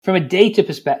From a data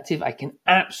perspective, I can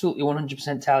absolutely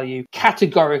 100% tell you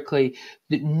categorically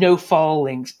that no-follow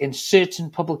links in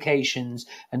certain publications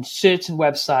and certain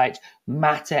websites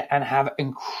matter and have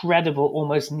incredible,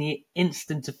 almost near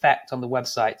instant effect on the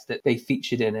websites that they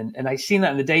featured in. And I've seen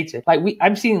that in the data.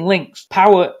 I'm seeing links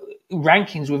power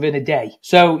rankings within a day.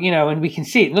 So, and we can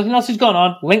see it. Nothing else has gone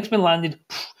on. Link's been landed.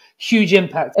 Huge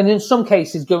impact. And in some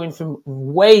cases, going from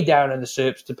way down in the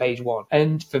SERPs to page one.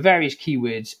 And for various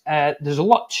keywords, there's a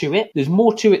lot to it. There's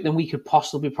more to it than we could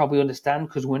possibly probably understand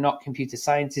because we're not computer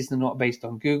scientists and not based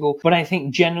on Google. But I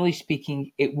think generally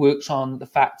speaking, it works on the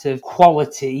fact of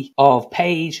quality of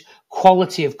page,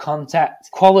 quality of contact,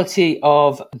 quality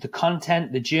of the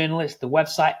content, the journalist, the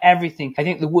website, everything. I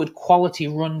think the word quality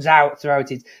runs out throughout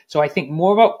it. So I think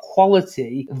more about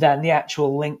quality than the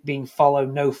actual link being follow,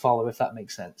 no follow, if that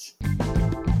makes sense.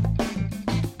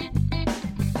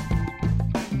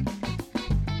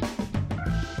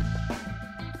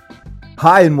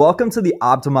 Hi, and welcome to the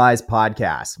Optimized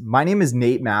Podcast. My name is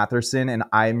Nate Matherson, and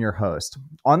I am your host.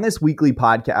 On this weekly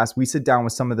podcast, we sit down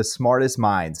with some of the smartest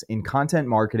minds in content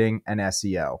marketing and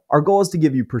SEO. Our goal is to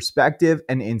give you perspective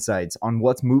and insights on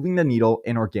what's moving the needle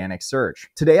in organic search.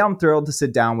 Today, I'm thrilled to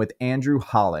sit down with Andrew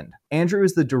Holland. Andrew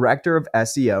is the director of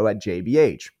SEO at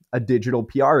JBH, a digital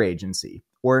PR agency.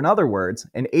 Or in other words,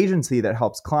 an agency that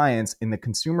helps clients in the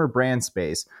consumer brand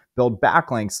space build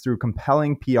backlinks through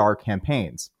compelling PR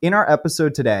campaigns. In our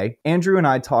episode today, Andrew and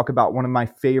I talk about one of my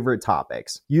favorite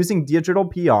topics, using digital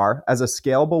PR as a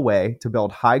scalable way to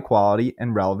build high quality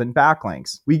and relevant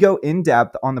backlinks. We go in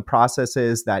depth on the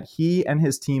processes that he and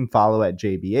his team follow at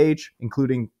JBH,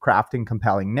 including crafting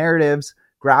compelling narratives,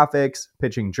 graphics,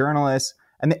 pitching journalists,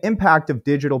 and the impact of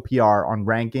digital PR on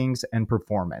rankings and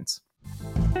performance.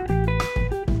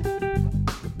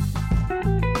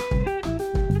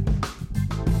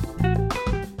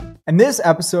 And this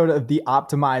episode of the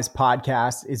Optimized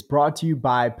Podcast is brought to you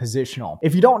by Positional.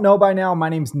 If you don't know by now, my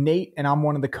name's Nate, and I'm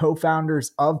one of the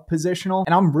co-founders of Positional.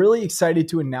 And I'm really excited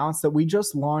to announce that we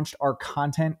just launched our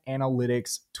content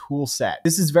analytics toolset.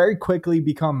 This has very quickly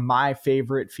become my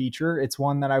favorite feature. It's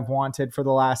one that I've wanted for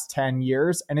the last 10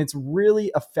 years, and it's really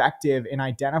effective in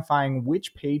identifying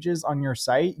which pages on your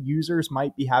site users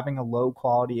might be having a low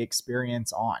quality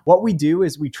experience on. What we do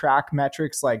is we track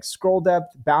metrics like scroll depth,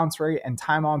 bounce rate, and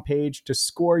time on page to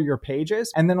score your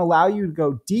pages, and then allow you to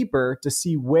go deeper to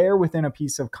see where within a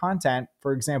piece of content,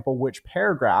 for example, which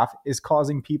paragraph is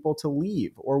causing people to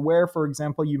leave, or where, for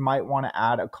example, you might want to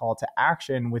add a call to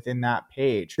action within that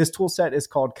page. This tool set is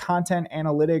called Content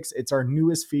Analytics. It's our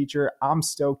newest feature. I'm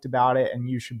stoked about it, and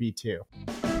you should be too.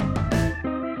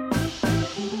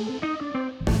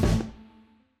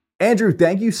 Andrew,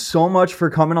 thank you so much for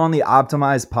coming on the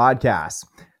Optimized Podcast.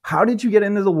 How did you get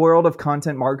into the world of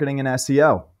content marketing and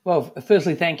SEO? Well,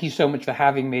 firstly, thank you so much for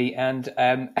having me and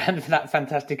for that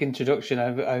fantastic introduction.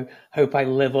 I hope I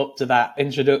live up to that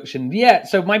introduction. Yeah,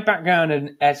 so my background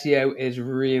in SEO is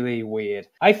really weird.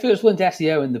 I first learned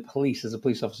SEO in the police as a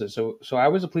police officer. So I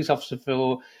was a police officer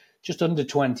for just under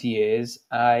 20 years.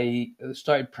 I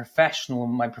started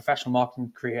my professional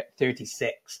marketing career at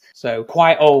 36, so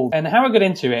quite old. And how I got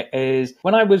into it is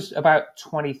when I was about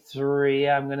 23,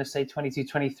 I'm going to say 22,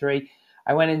 23,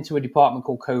 I went into a department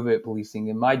called covert policing,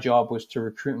 and my job was to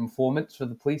recruit informants for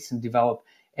the police and develop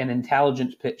an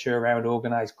intelligence picture around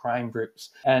organized crime groups.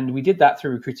 And we did that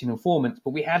through recruiting informants, but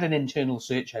we had an internal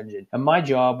search engine. And my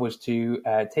job was to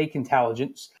take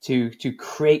intelligence, to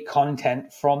create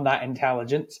content from that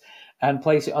intelligence and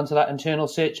place it onto that internal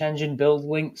search engine, build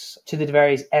links to the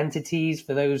various entities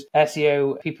for those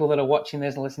SEO people that are watching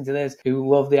this and listening to this who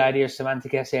love the idea of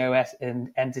semantic SEO and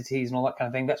entities and all that kind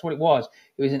of thing. That's what it was.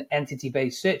 It was an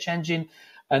entity-based search engine.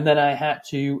 And then I had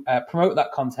to promote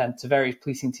that content to various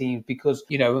policing teams because,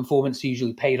 informants are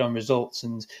usually paid on results,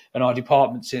 and our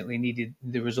department certainly needed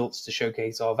the results to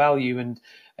showcase our value. And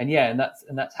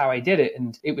that's how I did it.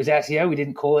 And it was SEO. We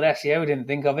didn't call it SEO. We didn't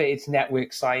think of it. It's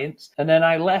network science. And then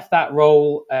I left that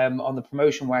role on the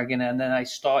promotion wagon, and then I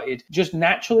started just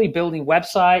naturally building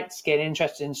websites, getting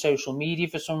interested in social media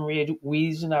for some weird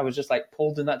reason. I was just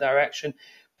pulled in that direction.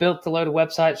 Built a load of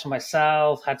websites for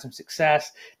myself, had some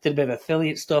success, did a bit of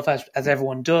affiliate stuff as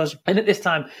everyone does. And at this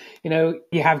time,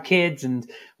 you have kids and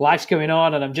life's going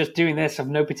on, and I'm just doing this. I have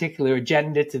no particular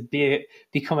agenda to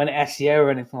become an SEO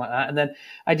or anything like that. And then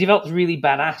I developed really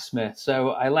bad asthma. So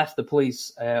I left the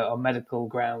police on medical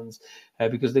grounds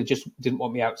because they just didn't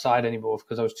want me outside anymore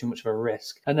because I was too much of a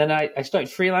risk. And then I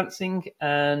started freelancing,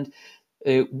 and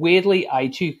Weirdly, I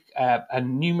took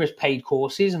numerous paid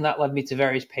courses, and that led me to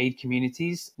various paid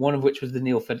communities, one of which was the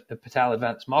Neil Patel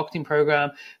Advanced Marketing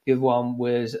Program. The other one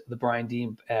was the Brian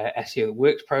Dean SEO That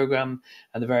Works program,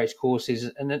 and the various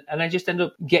courses. And I just ended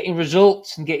up getting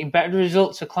results and getting better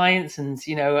results for clients. And,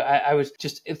 I was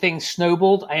just, things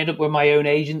snowballed. I ended up with my own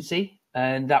agency,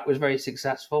 and that was very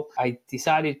successful. I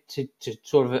decided to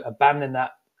sort of abandon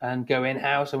that and go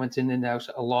in-house. I went in-house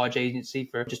at a large agency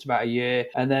for just about a year,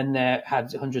 and then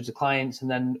had hundreds of clients. And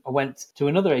then I went to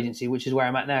another agency, which is where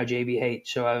I'm at now,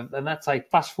 JBH. And that's like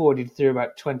fast forwarded through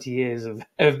about 20 years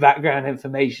of background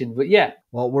information. But yeah.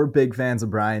 Well, we're big fans of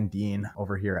Brian Dean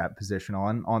over here at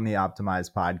Positional on the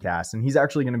Optimized podcast, and he's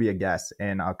actually going to be a guest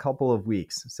in a couple of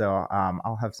weeks. So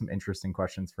I'll have some interesting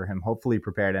questions for him, hopefully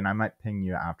prepared, and I might ping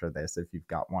you after this if you've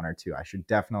got one or two. I should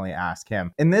definitely ask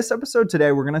him. In this episode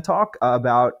today, we're going to talk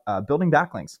about building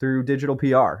backlinks through digital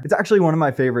PR. It's actually one of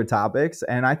my favorite topics,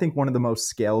 and I think one of the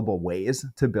most scalable ways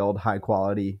to build high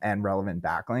quality and relevant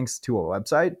backlinks to a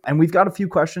website. And we've got a few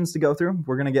questions to go through.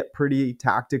 We're going to get pretty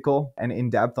tactical and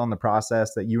in-depth on the process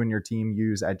that you and your team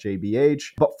use at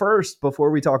JBH. But first,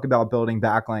 before we talk about building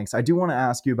backlinks, I do want to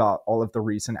ask you about all of the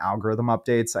recent algorithm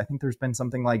updates. I think there's been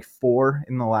something like 4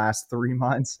 in the last 3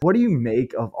 months. What do you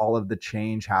make of all of the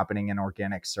change happening in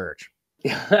organic search?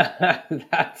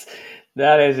 That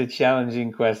is a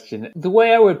challenging question. The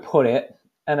way I would put it,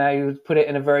 and I would put it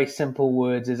in a very simple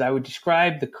words, is I would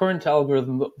describe the current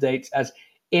algorithm updates as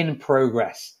in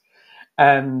progress.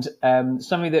 And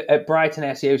something that at Brighton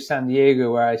SEO San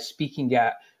Diego, where I was speaking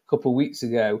at a couple of weeks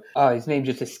ago, his name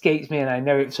just escapes me, and I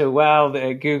know it so well,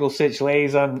 the Google Search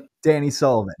Liaison. Danny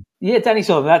Sullivan. Yeah, Danny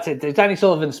Sullivan, that's it. Danny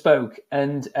Sullivan spoke,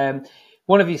 and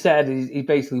one of you said, he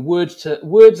basically, words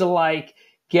are like,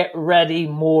 get ready,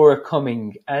 more are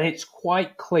coming. And it's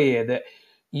quite clear that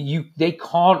they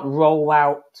can't roll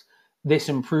out this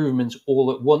improvement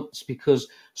all at once, because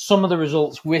some of the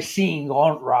results we're seeing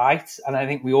aren't right. And I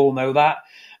think we all know that.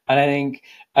 And I think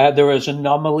there is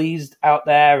anomalies out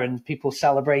there and people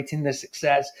celebrating their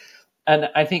success. And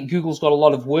I think Google's got a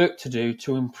lot of work to do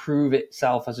to improve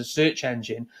itself as a search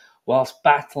engine, whilst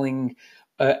battling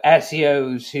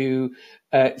SEOs who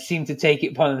seem to take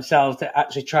it upon themselves to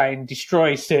actually try and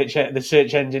destroy the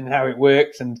search engine and how it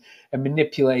works and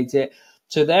manipulate it.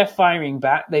 So they're firing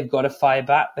back. They've got to fire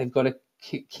back. They've got to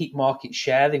keep market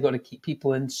share. They've got to keep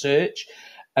people in search.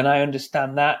 And I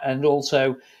understand that. And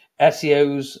also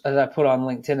SEOs, as I put on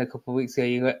LinkedIn a couple of weeks ago,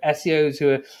 you got SEOs who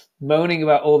are moaning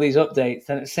about all these updates.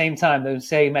 And at the same time, those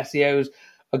same SEOs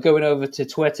are going over to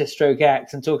Twitter /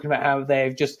 X and talking about how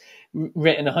they've just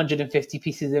written 150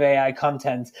 pieces of AI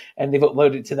content and they've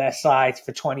uploaded it to their site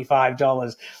for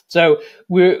 $25. So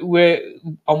we're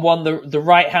on one, the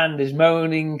right hand is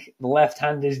moaning, the left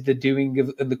hand is the doing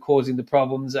of the causing the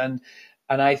problems. And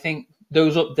I think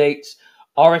those updates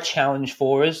are a challenge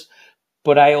for us.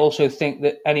 But I also think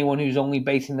that anyone who's only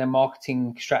basing their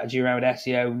marketing strategy around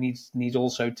SEO needs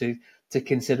also to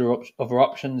consider other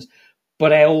options.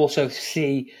 But I also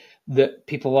see that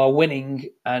people are winning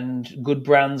and good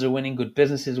brands are winning, good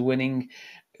businesses are winning,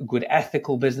 good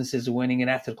ethical businesses are winning, and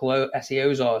ethical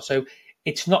SEOs are. So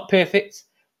it's not perfect.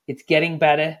 It's getting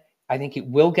better. I think it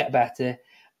will get better.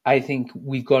 I think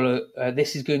we've got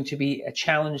this is going to be a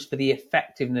challenge for the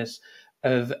effectiveness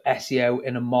of SEO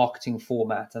in a marketing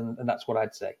format. And that's what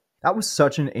I'd say. That was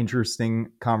such an interesting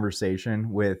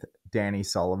conversation with Danny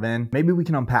Sullivan. Maybe we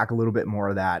can unpack a little bit more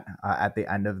of that at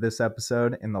the end of this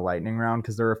episode in the lightning round,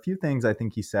 because there are a few things I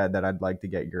think he said that I'd like to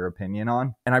get your opinion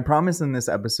on. And I promise in this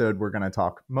episode, we're going to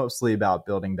talk mostly about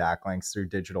building backlinks through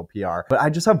digital PR. But I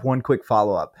just have one quick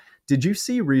follow-up. Did you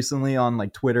see recently on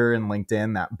like Twitter and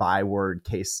LinkedIn that byword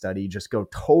case study just go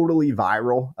totally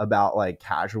viral about like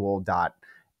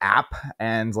casual.app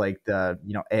and like the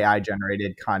AI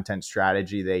generated content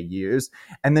strategy they use?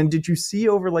 And then did you see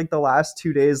over like the last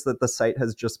 2 days that the site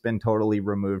has just been totally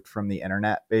removed from the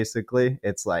internet? Basically,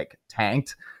 it's like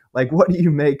tanked. Like, what do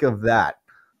you make of that?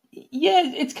 Yeah,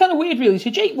 it's kind of weird, really. So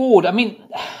Jake Ward,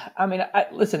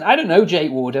 listen, I don't know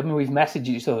Jake Ward. I mean, we've messaged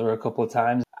each other a couple of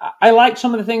times. I like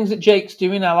some of the things that Jake's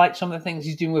doing. I like some of the things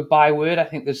he's doing with Byword. I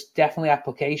think there's definitely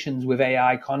applications with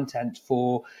AI content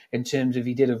in terms of,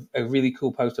 he did a really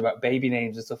cool post about baby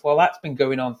names and stuff. Well, that's been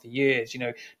going on for years,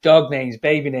 dog names,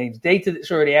 baby names, data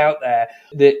that's already out there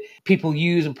that people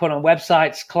use and put on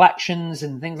websites, collections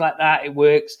and things like that. It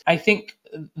works. I think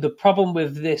the problem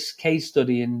with this case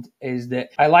study is that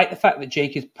I like the fact that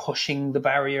Jake is pushing the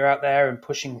barrier out there and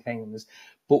pushing things.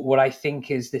 But what I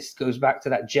think is this goes back to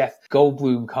that Jeff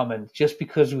Goldblum comment, just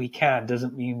because we can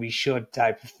doesn't mean we should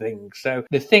type of thing. So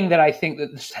the thing that I think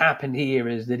that's happened here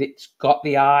is that it's got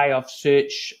the eye of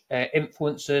search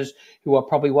influencers who are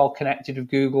probably well connected with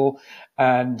Google.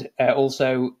 And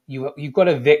also you've got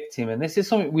a victim. And this is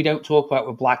something we don't talk about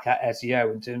with Black Hat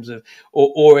SEO in terms of,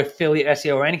 or affiliate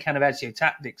SEO or any kind of SEO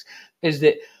tactics, is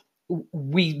that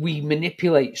we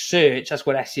manipulate search. That's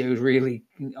what SEOs really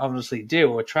obviously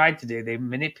do, or tried to do. They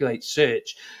manipulate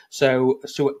search so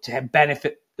to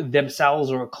benefit themselves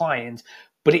or a client,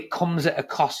 but it comes at a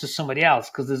cost to somebody else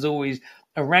because there's always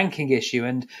a ranking issue.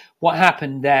 And what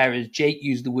happened there is Jake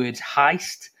used the words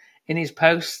heist in his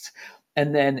post.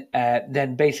 And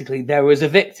then basically there was a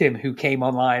victim who came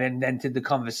online and entered the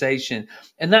conversation.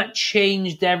 And that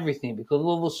changed everything because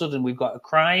all of a sudden we've got a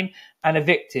crime and a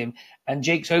victim. And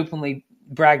Jake's openly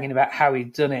bragging about how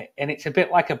he'd done it. And it's a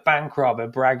bit like a bank robber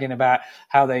bragging about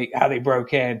how they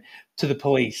broke in to the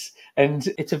police. And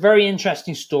it's a very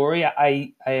interesting story.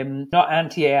 I am not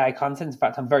anti-AI content. In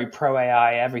fact, I'm very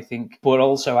pro-AI everything. But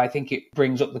also I think it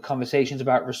brings up the conversations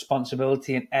about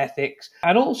responsibility and ethics.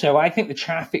 And also I think the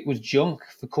traffic was junk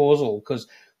for causal because,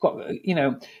 you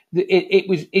know,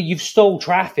 you've stole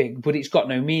traffic, but it's got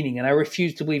no meaning. And I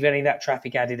refuse to believe any of that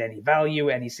traffic added any value,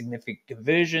 any significant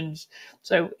conversions.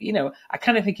 So, you know, I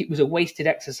kind of think it was a wasted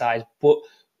exercise, but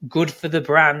good for the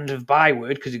brand of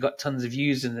Byword because it got tons of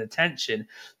views and attention.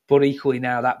 But equally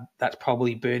now that's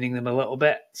probably burning them a little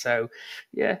bit. So,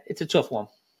 yeah, it's a tough one.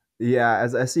 Yeah,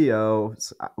 as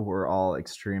SEOs, we're all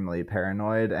extremely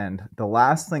paranoid. And the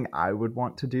last thing I would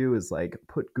want to do is like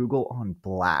put Google on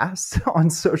blast on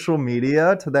social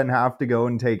media to then have to go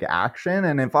and take action.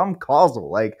 And if I'm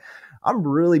causal, like I'm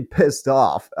really pissed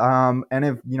off. And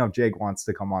if, you know, Jake wants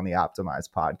to come on the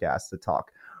Optimized podcast to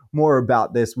talk more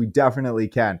about this, we definitely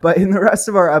can. But in the rest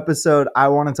of our episode, I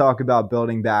want to talk about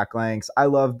building backlinks. I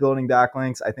love building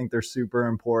backlinks. I think they're super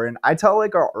important. I tell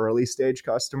like our early stage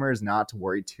customers not to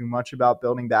worry too much about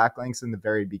building backlinks in the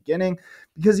very beginning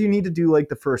because you need to do like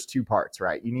the first two parts,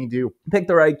 right? You need to pick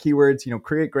the right keywords, you know,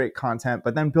 create great content,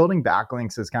 but then building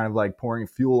backlinks is kind of like pouring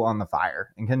fuel on the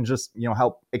fire and can just, you know,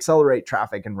 help accelerate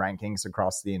traffic and rankings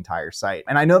across the entire site.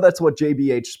 And I know that's what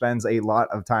JBH spends a lot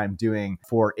of time doing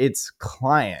for its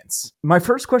clients. My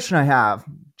first question I have,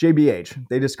 JBH,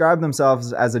 they describe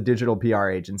themselves as a digital PR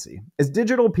agency. Is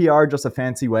digital PR just a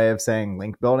fancy way of saying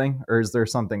link building, or is there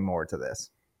something more to this?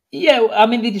 Yeah, I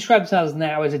mean, they describe themselves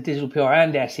now as a digital PR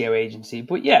and SEO agency,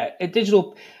 but yeah,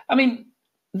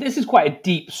 this is quite a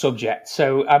deep subject.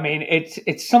 So, I mean,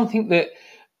 it's something that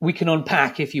we can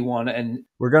unpack if you want. And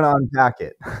we're going to unpack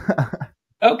it.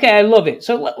 Okay, I love it.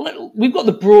 So we've got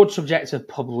the broad subject of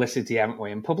publicity, haven't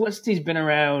we? And publicity's been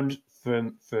around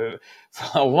for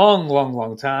a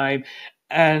long time.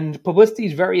 And publicity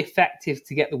is very effective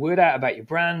to get the word out about your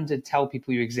brand and tell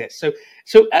people you exist.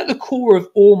 So at the core of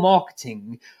all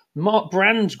marketing,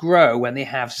 brands grow when they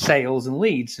have sales and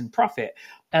leads and profit.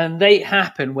 And they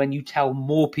happen when you tell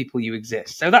more people you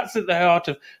exist. So that's at the heart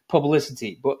of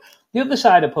publicity. But the other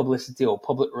side of publicity or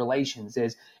public relations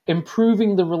is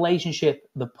improving the relationship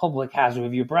the public has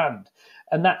with your brand.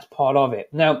 And that's part of it.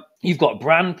 Now, you've got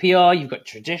brand PR, you've got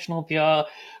traditional PR.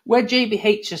 Where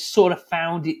JBH has sort of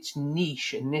found its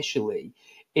niche initially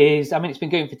is, I mean, it's been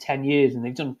going for 10 years and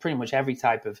they've done pretty much every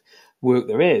type of work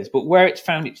there is. But where it's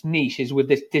found its niche is with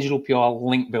this digital PR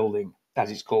link building,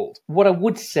 as it's called. What I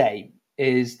would say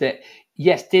is that,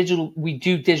 yes, we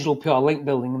do digital PR link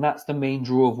building, and that's the main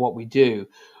draw of what we do.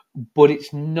 But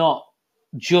it's not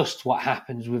just what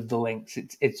happens with the links.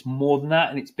 It's more than that,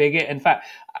 and it's bigger. In fact,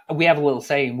 we have a little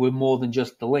saying, we're more than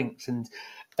just the links. And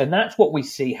that's what we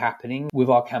see happening with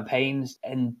our campaigns.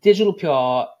 And digital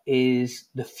PR is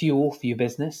the fuel for your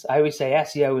business. I always say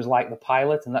SEO is like the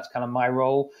pilot, and that's kind of my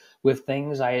role with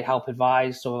things. I help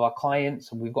advise some of our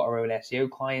clients, and we've got our own SEO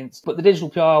clients. But the digital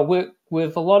PR work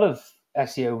with a lot of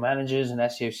SEO managers and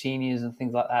SEO seniors and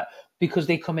things like that, because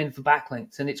they come in for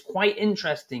backlinks. And it's quite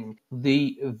interesting,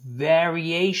 the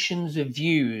variations of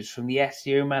views from the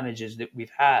SEO managers that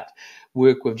we've had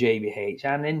work with JBH.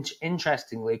 And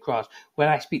interestingly, across, when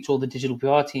I speak to all the digital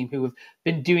PR team who have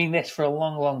been doing this for a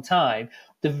long time,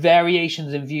 the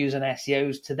variations in views and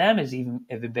SEOs to them is even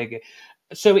bigger.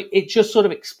 So it just sort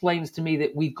of explains to me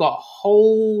that we've got a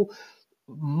whole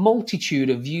multitude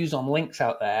of views on links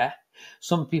out there.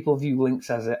 Some people view links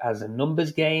as a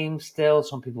numbers game still.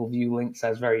 Some people view links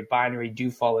as very binary, do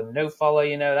follow, no follow,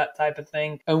 that type of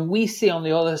thing. And we see on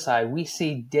the other side, we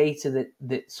see data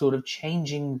that's sort of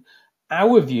changing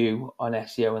our view on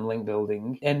SEO and link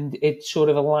building. And it's sort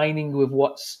of aligning with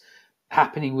what's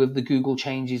happening with the Google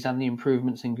changes and the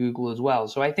improvements in Google as well.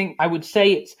 So I think I would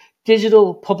say it's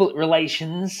digital public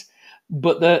relations,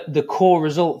 but the core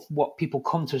result, what people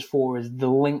come to us for, is the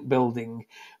link building.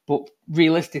 But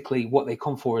realistically, what they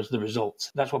come for is the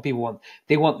results. That's what people want.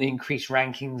 They want the increased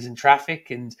rankings and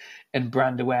traffic and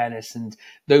brand awareness. And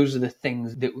those are the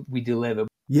things that we deliver.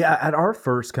 Yeah, at our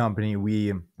first company,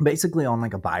 we basically on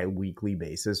like a bi-weekly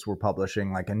basis, we're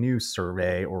publishing like a new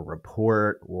survey or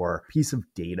report or piece of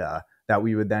data that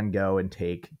we would then go and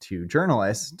take to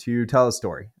journalists to tell a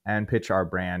story and pitch our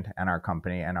brand and our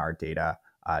company and our data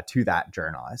to that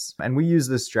journalist. And we use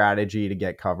this strategy to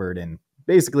get covered in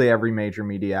basically every major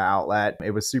media outlet.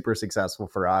 It was super successful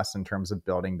for us in terms of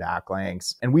building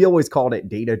backlinks. And we always called it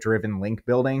data-driven link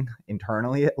building,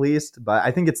 internally at least. But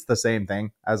I think it's the same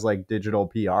thing as like digital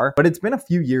PR. But it's been a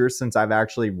few years since I've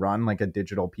actually run like a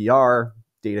digital PR,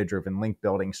 data-driven link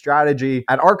building strategy.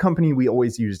 At our company, we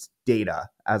always use data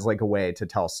as like a way to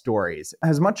tell stories.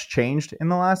 Has much changed in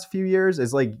the last few years?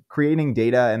 Is like creating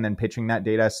data and then pitching that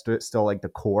data still like the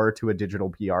core to a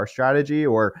digital PR strategy?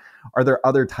 Or are there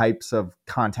other types of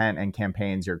content and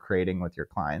campaigns you're creating with your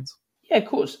clients? Yeah, of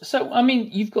course. So, I mean,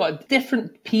 you've got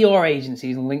different PR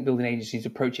agencies and link building agencies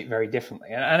approach it very differently.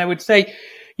 And I would say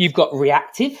you've got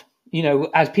reactive,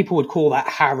 as people would call that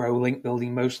Harrow link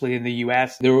building, mostly in the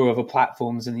US. There are other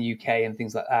platforms in the UK and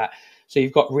things like that. So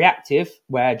you've got reactive,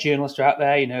 where journalists are out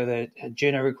there, the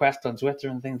journal request on Twitter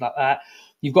and things like that.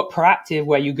 You've got proactive,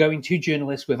 where you're going to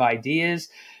journalists with ideas.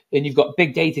 And you've got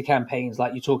big data campaigns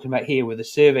like you're talking about here with the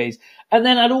surveys. And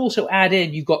then I'd also add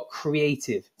in, you've got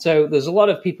creative. So there's a lot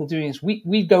of people doing this.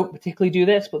 We don't particularly do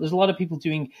this, but there's a lot of people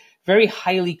doing very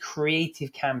highly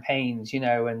creative campaigns,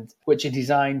 and which are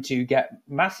designed to get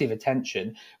massive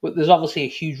attention. But there's obviously a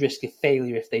huge risk of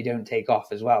failure if they don't take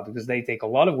off as well, because they take a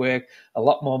lot of work, a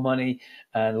lot more money,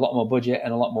 and a lot more budget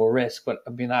and a lot more risk. But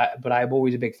I'm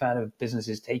always a big fan of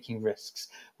businesses taking risks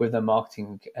with their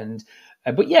marketing.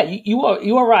 But yeah, you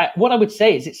are right. What I would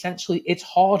say is essentially it's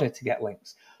harder to get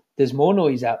links. There's more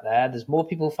noise out there. There's more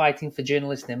people fighting for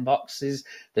journalist inboxes.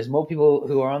 There's more people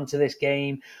who are onto this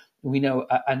game.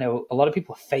 I know a lot of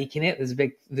people are faking it.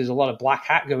 There's a lot of black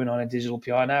hat going on in digital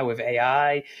PR now with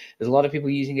AI. There's a lot of people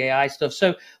using AI stuff.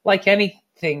 So like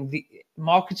anything, the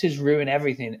marketers ruin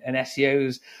everything, and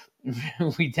SEOs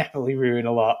we definitely ruin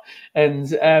a lot. And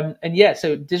yeah,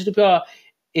 so digital PR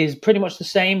is pretty much the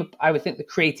same. I would think the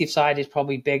creative side is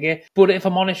probably bigger. But if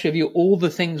I'm honest with you, all the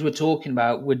things we're talking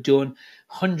about were done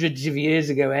hundreds of years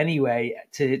ago anyway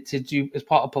to do as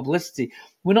part of publicity.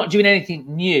 We're not doing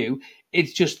anything new.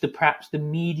 It's just perhaps the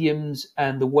mediums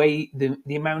and the way,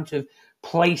 the amount of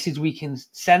places we can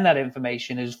send that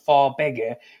information is far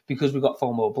bigger, because we've got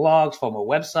far more blogs, far more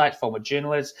websites, far more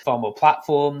journalists, far more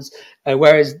platforms.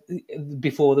 Whereas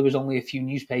before there was only a few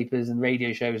newspapers and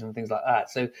radio shows and things like that.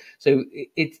 So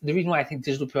it's the reason why I think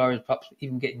digital PR is perhaps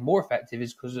even getting more effective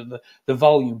is because of the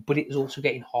volume, but it is also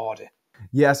getting harder.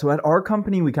 Yeah, so at our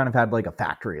company, we kind of had like a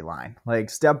factory line.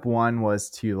 Like step one was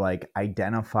to like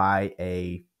identify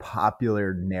a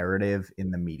popular narrative in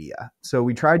the media. So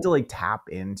we tried to like tap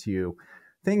into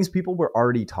things people were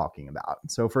already talking about.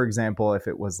 So for example, if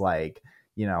it was like,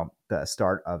 the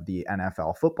start of the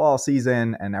NFL football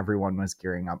season and everyone was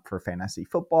gearing up for fantasy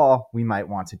football, we might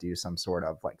want to do some sort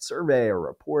of like survey or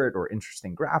report or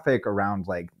interesting graphic around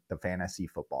like the fantasy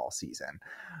football season.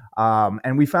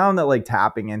 And we found that like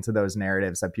tapping into those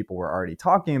narratives that people were already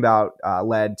talking about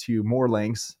led to more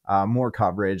links, more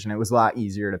coverage, and it was a lot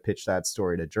easier to pitch that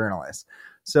story to journalists.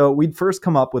 So we'd first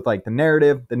come up with like the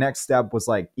narrative. The next step was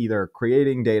like either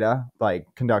creating data, like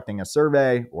conducting a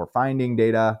survey, or finding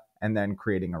data and then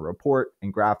creating a report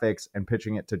and graphics and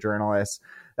pitching it to journalists.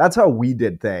 That's how we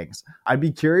did things. I'd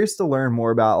be curious to learn more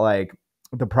about like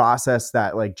the process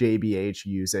that like JBH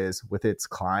uses with its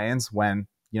clients when,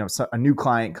 so a new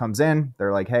client comes in,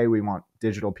 they're like, hey, we want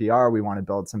digital PR, we want to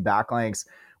build some backlinks.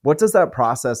 What does that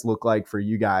process look like for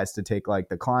you guys to take like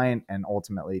the client and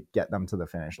ultimately get them to the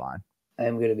finish line?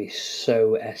 I'm going to be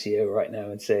so SEO right now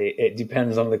and say it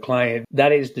depends on the client.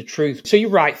 That is the truth. So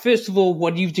you're right. First of all,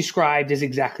 what you've described is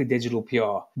exactly digital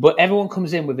PR, but everyone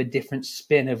comes in with a different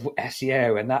spin of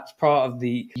SEO. And that's part of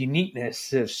the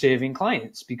uniqueness of serving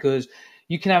clients, because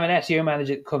you can have an SEO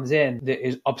manager that comes in that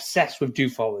is obsessed with do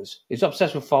followers. It's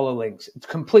obsessed with follow links. It's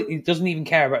completely doesn't even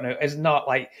care about it. It's not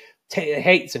like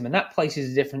hates them. And that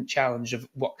places a different challenge of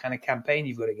what kind of campaign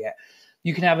you've got to get.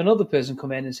 You can have another person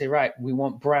come in and say, right, we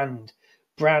want brand.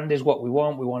 Brand is what we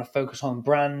want. We want to focus on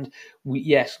brand.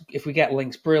 Yes, if we get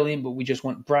links, brilliant, but we just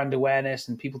want brand awareness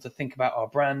and people to think about our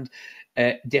brand.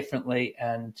 differently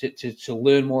and to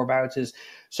learn more about us.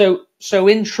 So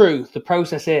in truth, the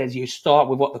process is you start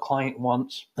with what the client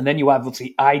wants, and then you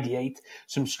obviously ideate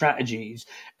some strategies,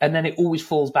 and then it always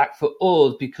falls back for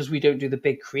us because we don't do the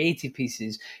big creative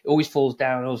pieces. It always falls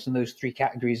down us in those three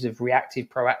categories of reactive,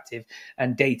 proactive,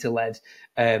 and data-led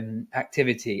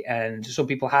activity. And some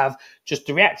people have just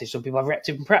the reactive, some people have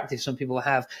reactive and proactive, some people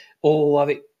have all of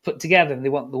it put together and they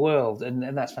want the world,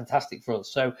 and that's fantastic for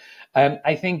us. So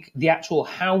I think the actual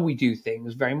how we do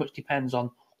things very much depends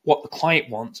on what the client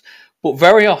wants, but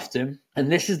very often,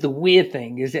 and this is the weird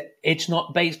thing, is that it's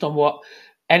not based on what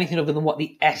anything other than what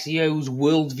the SEO's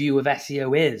worldview of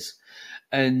SEO is.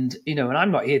 And, and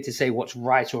I'm not here to say what's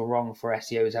right or wrong for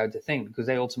SEOs how to think, because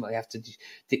they ultimately have to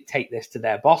dictate this to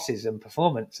their bosses and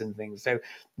performance and things. So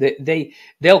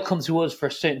they'll come to us for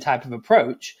a certain type of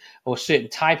approach or a certain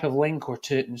type of link or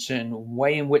certain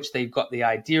way in which they've got the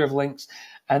idea of links.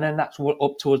 And then that's what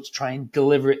up to us to try and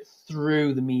deliver it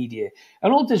through the media.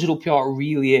 And all digital PR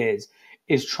really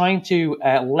is trying to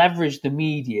leverage the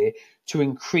media to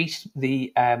increase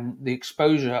the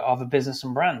exposure of a business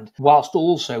and brand, whilst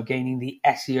also gaining the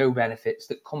SEO benefits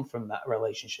that come from that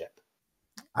relationship.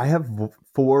 I have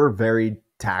 4 very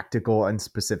tactical and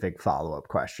specific follow-up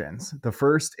questions. The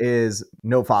first is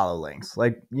no follow links.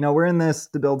 Like, we're in this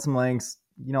to build some links.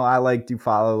 I like do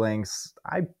follow links.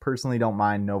 I personally don't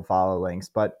mind no follow links,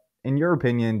 but in your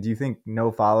opinion, do you think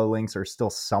no follow links are still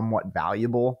somewhat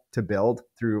valuable to build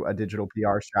through a digital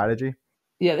PR strategy?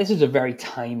 Yeah, this is a very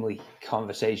timely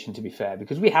conversation, to be fair,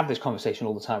 because we have this conversation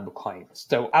all the time with clients.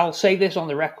 So I'll say this on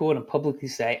the record and publicly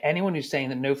say anyone who's saying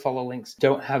that no follow links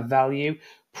don't have value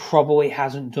probably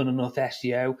hasn't done enough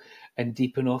SEO and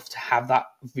deep enough to have that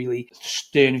really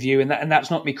stern view. And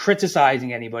that's not me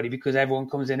criticizing anybody, because everyone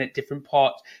comes in at different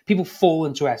parts. People fall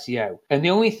into SEO. And the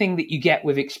only thing that you get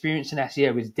with experience in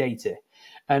SEO is data.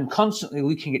 And constantly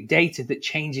looking at data that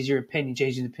changes your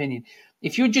opinion.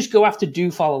 If you just go after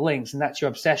do follow links and that's your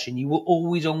obsession, you will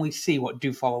always only see what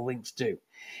do follow links do.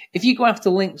 If you go after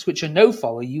links which are no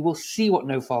follow, you will see what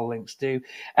no follow links do.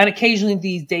 And occasionally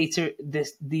these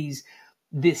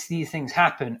things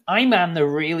happen. I'm in the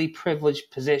really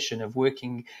privileged position of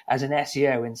working as an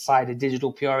SEO inside a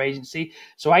digital PR agency.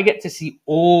 So I get to see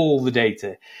all the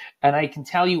data. And I can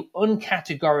tell you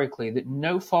uncategorically that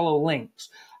no follow links,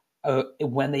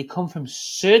 when they come from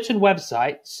certain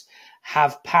websites,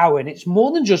 have power. And it's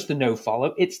more than just the no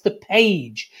follow. It's the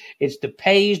page. It's the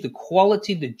page, the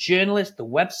quality, the journalist, the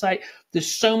website.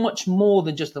 There's so much more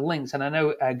than just the links. And I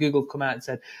know Google come out and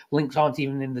said links aren't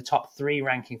even in the top 3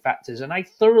 ranking factors. And I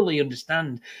thoroughly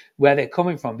understand where they're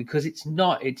coming from, because it's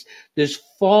not. There's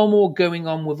far more going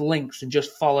on with links than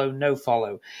just follow, no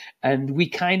follow. And we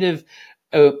kind of,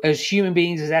 as human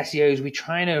beings, as SEOs, we're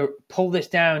trying to pull this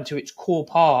down to its core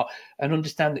part and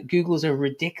understand that Google is a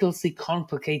ridiculously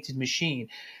complicated machine.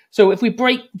 So if we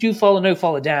break do follow, no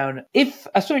follow down, if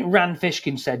something Rand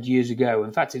Fishkin said years ago,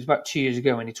 in fact, it was about 2 years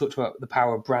ago when he talked about the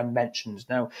power of brand mentions.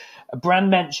 Now, brand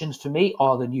mentions for me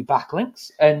are the new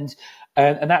backlinks. And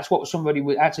that's what somebody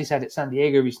actually said at San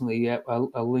Diego recently,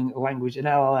 a language, an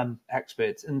LLM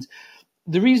expert. And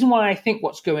the reason why I think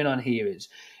what's going on here is,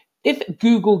 if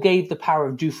Google gave the power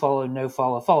of do follow, no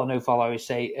follow, I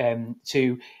say,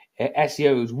 to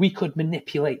SEOs, we could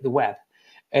manipulate the web.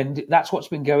 And that's what's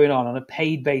been going on a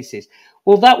paid basis.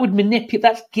 Well,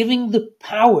 that's giving the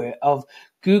power of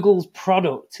Google's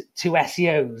product to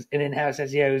SEOs and in-house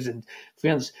SEOs and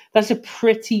freelance. That's a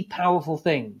pretty powerful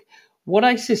thing. What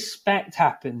I suspect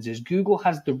happens is Google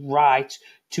has the right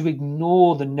to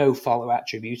ignore the no follow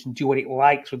attribute and do what it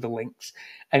likes with the links.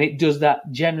 And it does that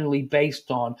generally based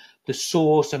on the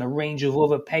source and a range of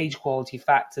other page quality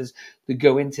factors that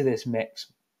go into this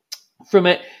mix. From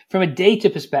a data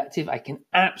perspective, I can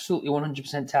absolutely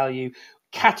 100% tell you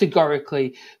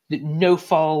categorically that no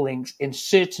follow links in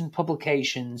certain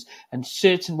publications and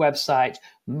certain websites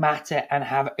matter and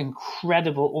have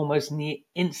incredible, almost near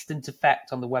instant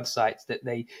effect on the websites that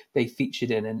they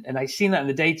featured in. And I've seen that in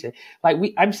the data.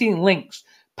 I'm seeing links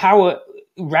power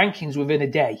rankings within a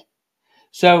day.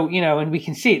 So, and we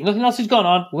can see it. Nothing else has gone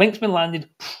on. Link's been landed.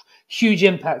 Huge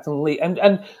impact on the lead.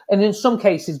 And in some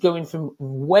cases going from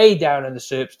way down in the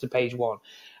SERPs to page 1.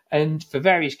 And for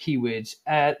various keywords,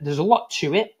 there's a lot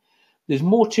to it. There's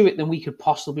more to it than we could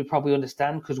possibly probably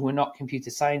understand, because we're not computer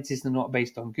scientists and not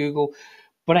based on Google.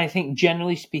 But I think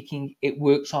generally speaking, it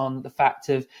works on the fact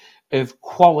of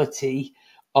quality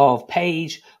of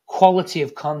page, quality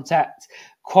of contact,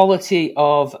 quality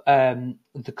of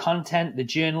the content, the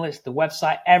journalist, the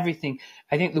website, everything.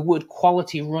 I think the word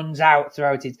quality runs out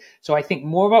throughout it. So I think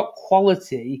more about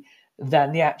quality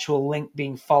than the actual link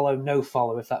being follow, no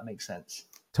follow, if that makes sense.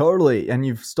 Totally. And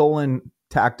you've stolen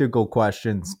tactical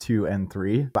questions 2 and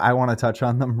 3, but I want to touch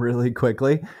on them really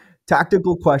quickly.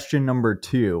 Tactical question number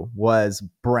 2 was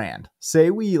brand. Say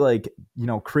we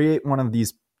create one of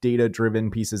these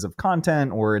data-driven pieces of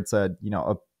content, or it's a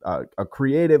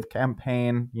creative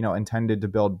campaign, intended to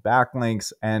build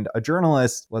backlinks, and a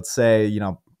journalist, let's say,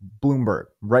 Bloomberg,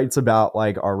 writes about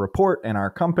like our report and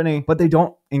our company, but they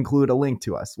don't include a link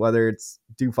to us, whether it's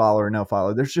do follow or no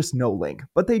follow. There's just no link,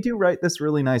 but they do write this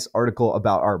really nice article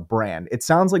about our brand. It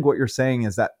sounds like what you're saying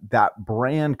is that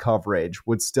brand coverage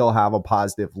would still have a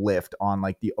positive lift on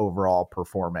like the overall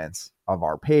performance of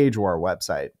our page or our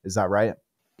website. Is that right?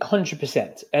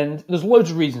 100%. And there's loads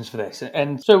of reasons for this.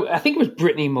 And so I think it was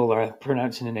Brittany Muller, I'm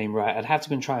pronouncing the name right. I'd have to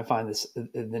go and try and find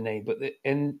the name. But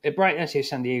at Brighton SEO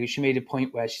San Diego, she made a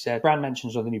point where she said brand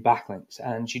mentions are the new backlinks.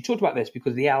 And she talked about this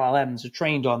because the LLMs are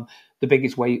trained on the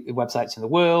biggest websites in the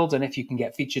world. And if you can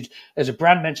get featured as a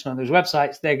brand mention on those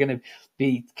websites, they're going to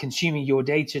be consuming your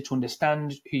data to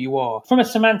understand who you are. From a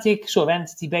semantic sort of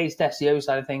entity-based SEO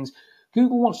side of things,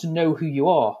 Google wants to know who you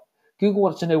are. Google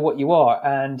wants to know what you are,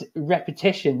 and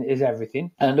repetition is everything.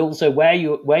 And also where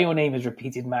your name is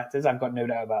repeated matters. I've got no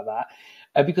doubt about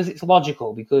that, because it's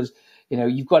logical. Because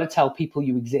you've got to tell people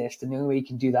you exist, and the only way you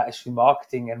can do that is through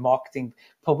marketing. And marketing,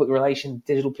 public relations,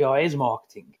 digital PR is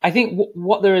marketing. I think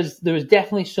what there is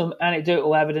definitely some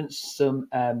anecdotal evidence. Some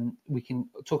we can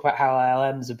talk about how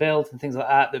LLMs are built and things like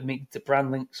that make the brand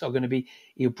links are going to be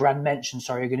brand mentions.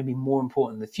 Are going to be more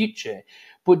important in the future.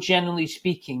 But generally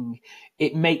speaking,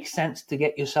 it makes sense to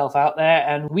get yourself out there.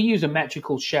 And we use a metric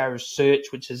called share of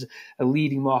search, which is a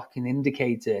leading marketing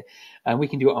indicator. And we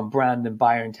can do it on brand and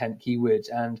buyer intent keywords.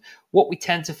 And what we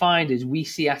tend to find is we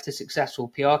see after successful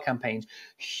PR campaigns,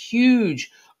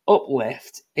 huge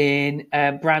uplift in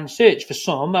brand search. For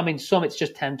some, some it's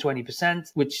just 10, 20%,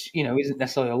 which, isn't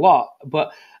necessarily a lot.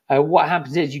 But what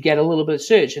happens is you get a little bit of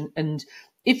search. And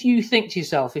if you think to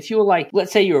yourself, if you're like,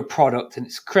 let's say you're a product and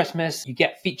it's Christmas, you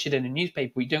get featured in a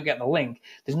newspaper, you don't get the link.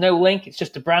 There's no link. It's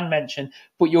just a brand mention,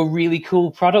 but your really cool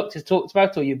product is talked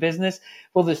about or your business.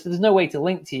 Well, there's no way to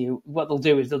link to you. What they'll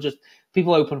do is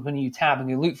people open up a new tab and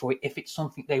they look for it if it's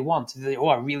something they want. They say,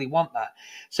 I really want that.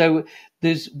 So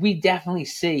we definitely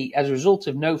see, as a result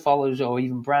of no follows or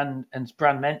even brand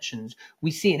mentions,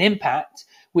 we see an impact,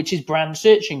 which is brand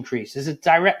search increase. There's a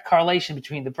direct correlation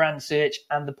between the brand search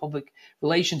and the public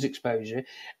relations exposure.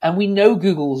 And we know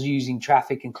Google's using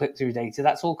traffic and click-through data.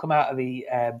 That's all come out of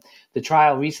the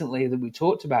trial recently that we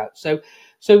talked about. So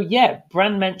yeah,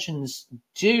 brand mentions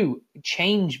do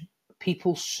change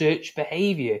people's search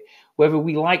behavior, whether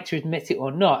we like to admit it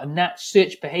or not. And that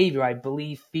search behavior, I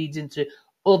believe, feeds into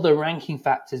other ranking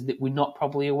factors that we're not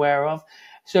probably aware of.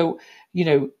 So,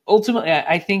 ultimately,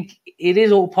 I think it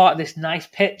is all part of this nice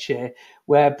picture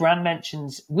where brand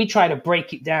mentions, we try to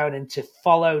break it down into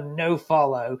follow, no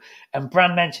follow, and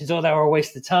brand mentions, they're a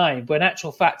waste of time. But in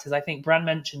actual fact is, I think brand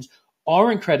mentions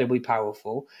are incredibly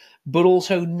powerful, but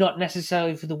also not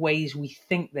necessarily for the ways we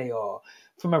think they are.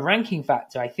 From a ranking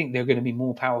factor, I think they're going to be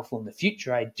more powerful in the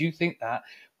future. I do think that.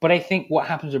 But I think what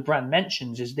happens with brand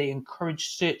mentions is they encourage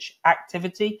search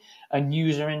activity and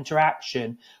user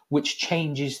interaction, which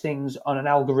changes things on an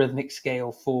algorithmic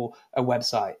scale for a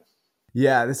website.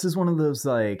 Yeah, this is one of those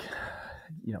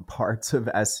parts of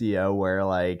SEO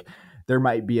where there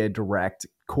might be a direct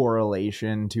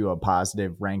correlation to a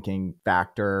positive ranking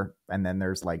factor, and then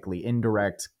there's likely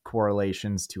indirect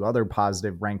correlations to other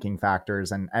positive ranking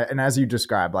factors. And as you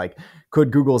described, could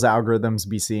Google's algorithms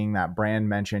be seeing that brand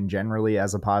mention generally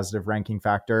as a positive ranking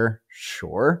factor?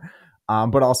 Sure.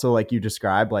 But also, like you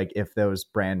described, if those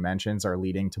brand mentions are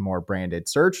leading to more branded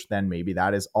search, then maybe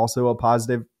that is also a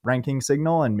positive ranking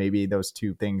signal, and maybe those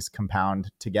two things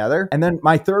compound together. And then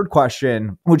my third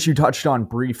question, which you touched on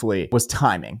briefly, was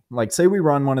timing. Say we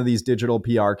run one of these digital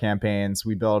PR campaigns,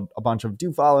 we build a bunch of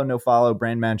do follow, no follow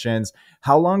brand mentions.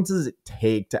 How long does it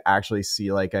take to actually see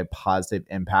a positive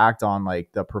impact on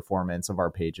the performance of our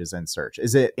pages in search?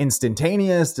 Is it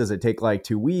instantaneous? Does it take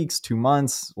 2 weeks, 2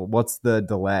 months? What's the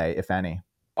delay, if any?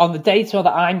 On the data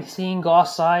that I'm seeing our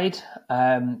side,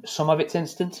 some of it's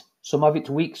instant, some of it's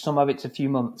weeks, some of it's a few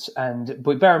months.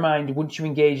 But bear in mind, once you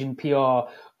engage in PR,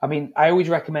 I always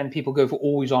recommend people go for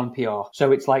always on PR.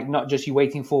 So it's not just you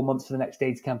waiting 4 months for the next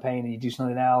data campaign and you do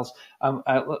something else.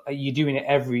 You're doing it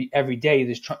every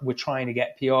day. We're trying to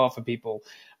get PR for people.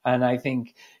 And I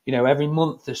think, every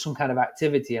month there's some kind of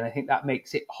activity. And I think that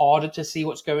makes it harder to see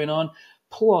what's going on.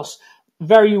 Plus,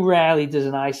 very rarely does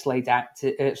a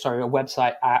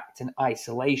website act in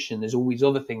isolation. There's always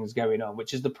other things going on,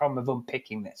 which is the problem of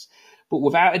unpicking this. But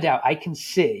without a doubt, I can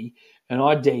see in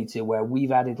our data where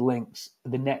we've added links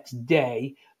the next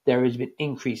day, there has been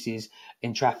increases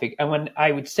in traffic. And when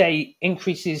I would say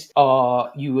increases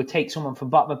are, you would take someone from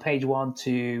bottom of page 1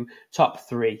 to top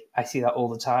 3. I see that all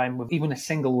the time with even a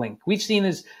single link. We've seen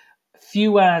as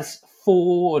few as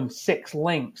 4 and 6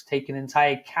 links take an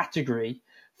entire category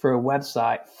for a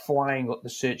website flying up the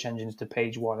search engines to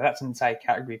page 1. That's an entire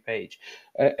category page.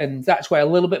 And that's where a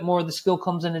little bit more of the skill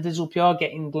comes in a digital PR,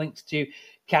 getting links to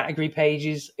category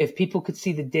pages. If people could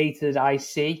see the data that I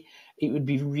see, it would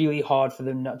be really hard for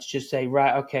them not to just say,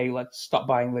 right, okay, let's stop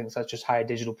buying links. Let's just hire a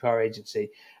digital PR agency.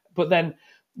 But then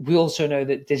we also know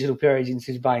that digital PR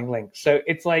agencies buying links. So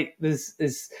it's like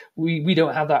we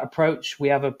don't have that approach. We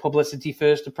have a publicity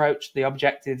first approach. The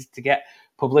objective is to get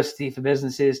publicity for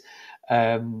businesses.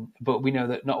 But we know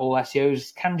that not all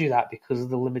SEOs can do that because of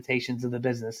the limitations of the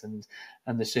business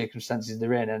and the circumstances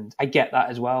they're in. And I get that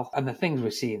as well. And the things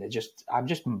we're seeing I'm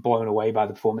just blown away by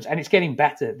the performance. And it's getting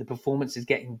better. The performance is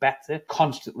getting better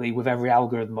constantly with every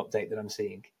algorithm update that I'm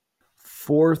seeing.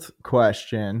 Fourth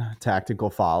question,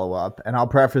 tactical follow-up. And I'll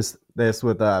preface this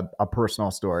with a personal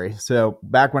story. So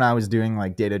back when I was doing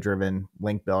like data-driven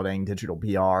link building, digital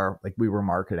PR, like we were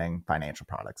marketing financial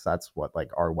products. That's what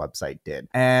like our website did.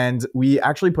 And we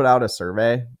actually put out a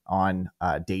survey on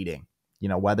dating,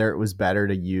 whether it was better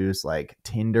to use like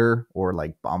Tinder or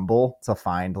like Bumble to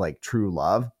find like true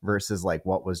love versus like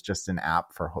what was just an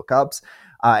app for hookups.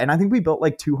 And I think we built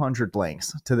like 200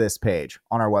 links to this page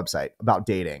on our website about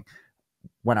dating,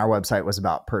 when our website was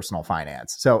about personal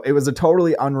finance. So it was a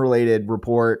totally unrelated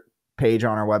report page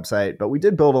on our website, but we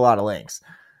did build a lot of links.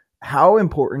 How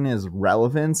important is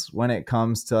relevance when it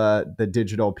comes to the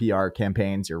digital PR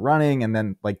campaigns you're running, and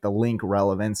then like the link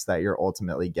relevance that you're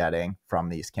ultimately getting from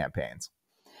these campaigns?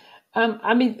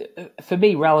 I mean, for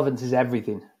me, relevance is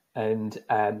everything.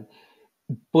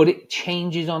 But it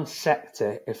changes on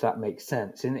sector, if that makes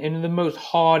sense. And the most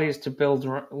hardest to build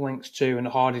links to and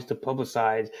hardest to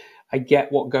publicize, I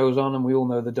get what goes on, and we all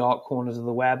know the dark corners of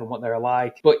the web and what they're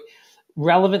like. But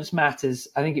relevance matters.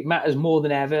 I think it matters more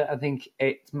than ever. I think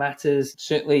it matters.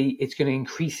 Certainly, it's going to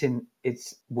increase in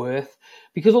its worth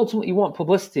because ultimately you want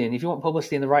publicity, and if you want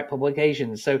publicity in the right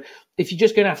publications. So if you're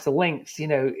just going after links,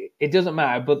 it doesn't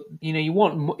matter. But you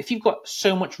want, if you've got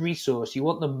so much resource, you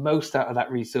want the most out of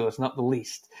that resource, not the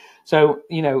least. So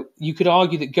you could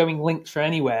argue that going links for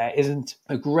anywhere isn't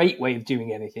a great way of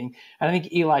doing anything. And I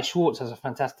think Eli Schwartz has a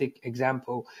fantastic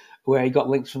example where he got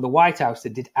links from the White House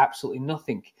that did absolutely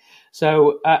nothing.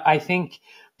 So I think,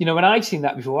 when I've seen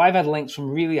that before, I've had links from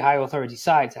really high authority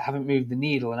sites that haven't moved the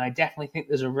needle. And I definitely think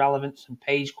there's a relevance and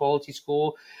page quality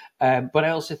score. But I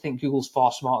also think Google's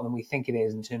far smarter than we think it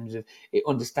is in terms of it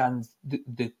understands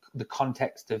the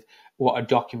context of what a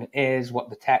document is,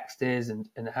 what the text is, and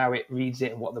how it reads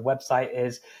it and what the website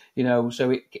is,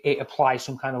 so it applies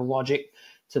some kind of logic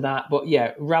to that. But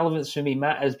yeah, relevance for me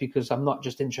matters because I'm not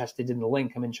just interested in the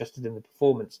link, I'm interested in the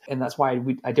performance. And that's why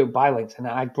I don't buy links. And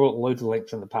I brought loads of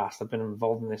links in the past. I've been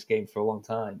involved in this game for a long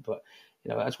time, but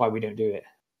that's why we don't do it.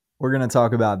 We're going to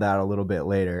talk about that a little bit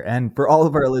later. And for all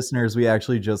of our listeners, we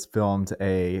actually just filmed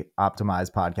a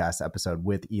Optimized podcast episode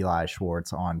with Eli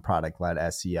Schwartz on product-led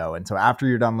SEO. And so after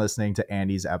you're done listening to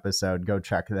Andy's episode, go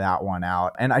check that one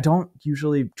out. And I don't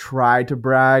usually try to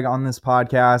brag on this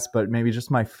podcast, but maybe just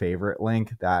my favorite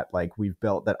link that like we've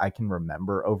built that I can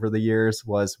remember over the years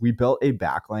was we built a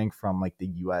backlink from like the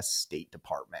US State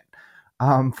Department.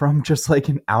 From just like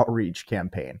an outreach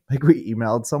campaign. Like we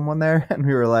emailed someone there and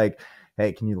we were like,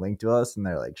 hey, can you link to us? And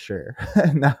they're like, sure.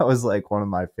 And that was like one of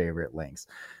my favorite links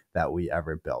that we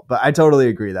ever built. But I totally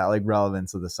agree that like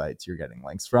relevance of the sites you're getting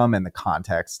links from and the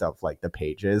context of like the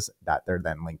pages that they're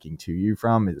then linking to you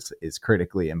from is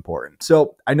critically important.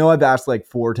 So I know I've asked like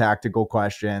 4 tactical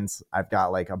questions. I've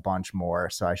got like a bunch more,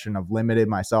 so I shouldn't have limited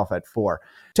myself at 4.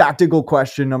 Tactical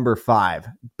question number 5,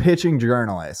 pitching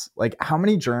journalists. Like how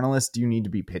many journalists do you need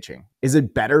to be pitching? Is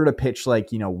it better to pitch like,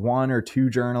 1 or 2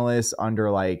 journalists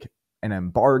under like an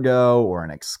embargo or an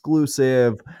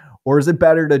exclusive, or is it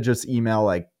better to just email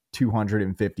like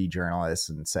 250 journalists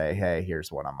and say, hey,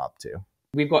 here's what I'm up to?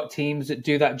 We've got teams that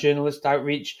do that journalist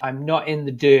outreach. I'm not in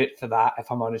the dirt for that,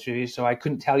 if I'm honest with you, so I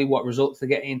couldn't tell you what results they're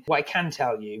getting. What I can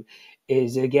tell you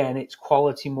is, again, it's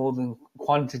quality more than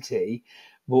quantity,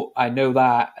 but I know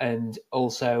that, and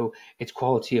also it's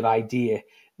quality of idea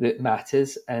that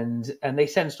matters, and they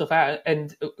send stuff out.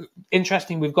 And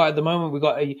interesting, we've got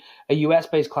a US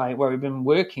based client where we've been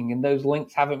working, and those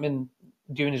links haven't been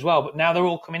doing as well, but now they're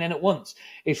all coming in at once.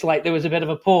 It's like there was a bit of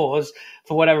a pause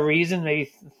for whatever reason, maybe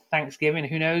Thanksgiving,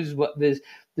 who knows, but there's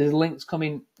links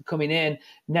coming in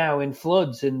now in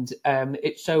floods, and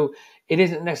it's it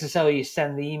isn't necessarily you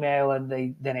send the email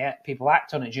and people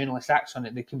act on it, journalists act on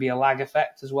it. There can be a lag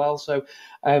effect as well. So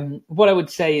what I would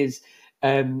say is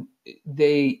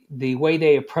the way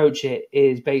they approach it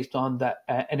is based on that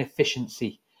an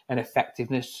efficiency and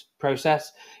effectiveness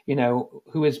process.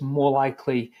 Who is more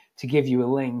likely to give you a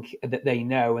link that they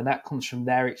know, and that comes from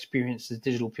their experience as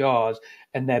digital PRs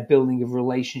and their building of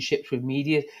relationships with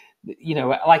media.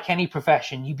 Like any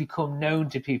profession, you become known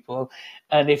to people,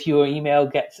 and if your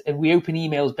email and we open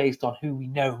emails based on who we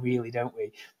know, really, don't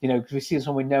we? Because we see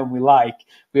someone we know and we like,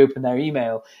 we open their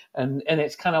email, and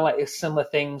it's kind of like a similar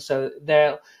thing. So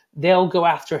they'll go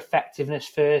after effectiveness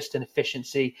first and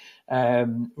efficiency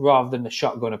rather than the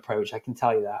shotgun approach. I can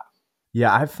tell you that.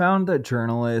 Yeah, I've found that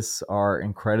journalists are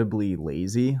incredibly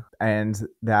lazy, and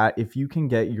that if you can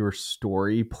get your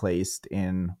story placed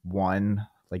in one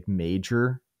like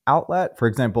major outlet, for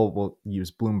example, we'll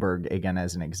use Bloomberg again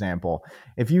as an example.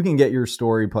 If you can get your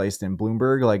story placed in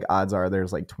Bloomberg, like odds are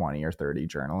there's like 20 or 30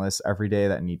 journalists every day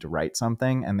that need to write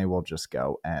something, and they will just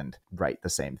go and write the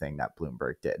same thing that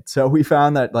Bloomberg did. So we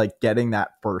found that like getting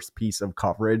that first piece of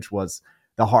coverage was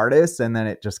the hardest, and then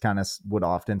it just kind of would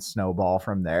often snowball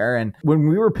from there. And when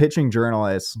we were pitching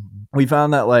journalists, we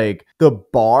found that like the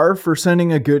bar for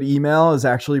sending a good email is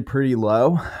actually pretty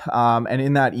low. And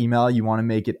in that email, you want to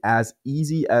make it as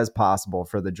easy as possible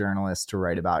for the journalist to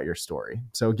write about your story.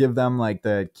 So give them like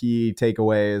the key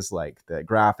takeaways, like the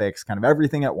graphics, kind of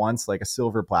everything at once, like a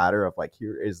silver platter of like,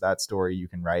 here is that story you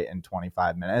can write in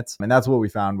 25 minutes. And that's what we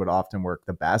found would often work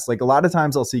the best. Like a lot of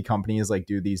times I'll see companies like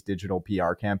do these digital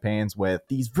PR campaigns with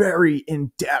these very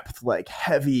in-depth, like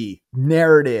heavy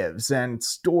narratives and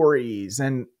stories.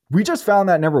 And we just found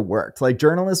that never worked. Like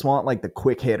journalists want like the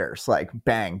quick hitters, like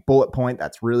bang, bullet point.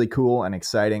 That's really cool and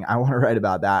exciting. I want to write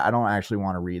about that. I don't actually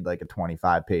want to read like a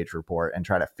 25-page report and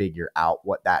try to figure out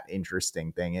what that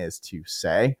interesting thing is to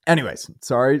say. Anyways,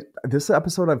 sorry. This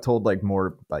episode I've told like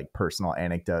more like personal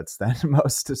anecdotes than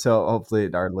most. So hopefully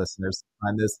our listeners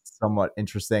find this somewhat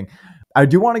interesting. I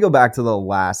do want to go back to the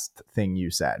last thing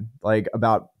you said, like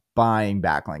about buying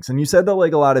backlinks. And you said that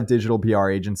like a lot of digital PR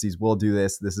agencies will do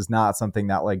this. This is not something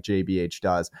that like JBH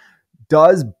does.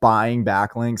 Does buying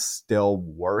backlinks still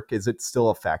work? Is it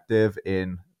still effective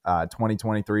in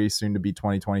 2023, soon to be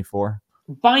 2024?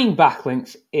 Buying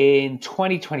backlinks in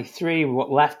 2023, what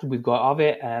left we've got of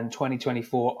it, and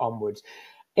 2024 onwards.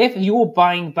 If you're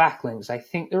buying backlinks, I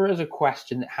think there is a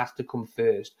question that has to come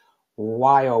first.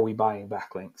 Why are we buying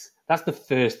backlinks? That's the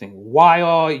first thing. Why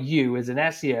are you as an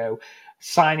SEO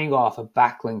signing off a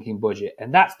backlinking budget?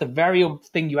 And that's the very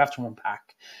thing you have to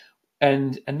unpack.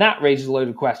 And that raises a load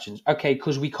of questions. Okay,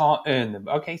 because we can't earn them.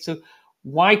 Okay, so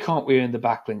why can't we earn the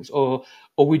backlinks? Or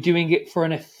are we doing it for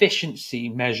an efficiency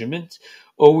measurement?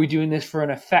 Or are we doing this for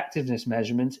an effectiveness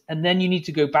measurement? And then you need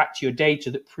to go back to your data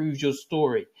that proves your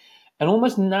story. And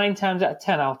almost 9 times out of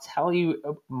 10, I'll tell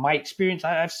you my experience.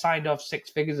 I've signed off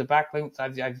 6 figures of backlinks.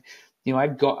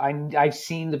 I've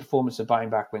seen the performance of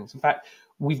buying backlinks. In fact,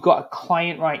 we've got a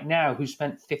client right now who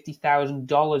spent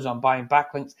 $50,000 on buying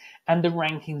backlinks, and the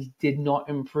rankings did not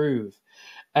improve.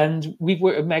 And we've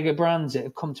worked with mega brands that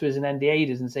have come to us in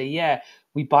NDAs and say, yeah,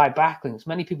 we buy backlinks.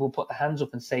 Many people put their hands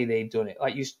up and say they've done it.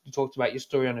 Like you talked about your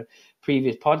story on a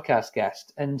previous podcast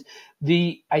guest. And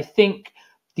I think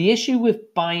the issue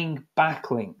with buying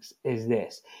backlinks is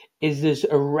there's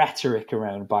a rhetoric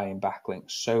around buying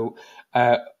backlinks. So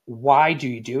why do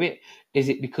you do it? Is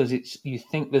it because you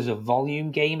think there's a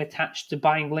volume game attached to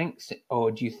buying links?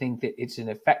 Or do you think that it's an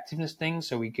effectiveness thing,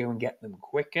 so we go and get them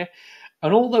quicker?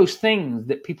 And all those things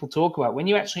that people talk about, when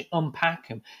you actually unpack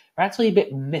them, are actually a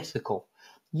bit mythical.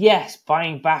 Yes,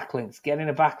 buying backlinks, getting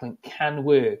a backlink can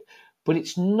work, but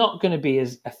it's not going to be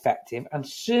as effective. And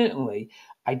certainly,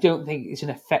 I don't think it's an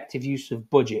effective use of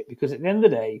budget, because at the end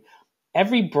of the day,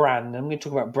 every brand, I'm going to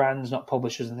talk about brands, not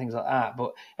publishers and things like that,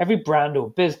 but every brand or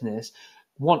business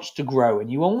wants to grow,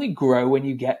 and you only grow when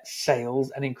you get sales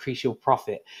and increase your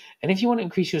profit. And if you want to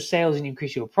increase your sales and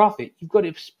increase your profit, you've got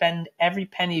to spend every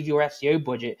penny of your SEO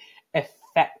budget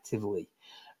effectively.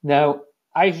 Now,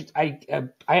 I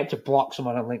had to block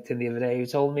someone on LinkedIn the other day who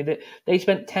told me that they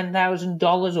spent $10,000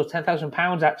 or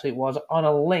 £10,000 actually it was on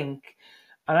a link.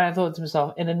 And I thought to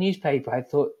myself, in a newspaper, I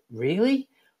thought, really?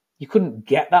 You couldn't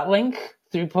get that link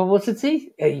through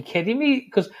publicity? Are you kidding me?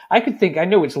 Because I could think, I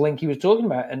know which link he was talking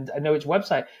about, and I know which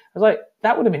website. I was like,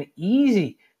 that would have been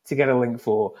easy to get a link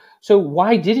for. So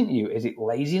why didn't you? Is it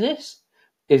laziness?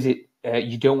 Is it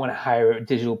you don't want to hire a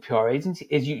digital PR agency?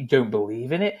 Is you don't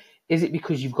believe in it? Is it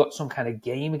because you've got some kind of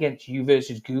game against you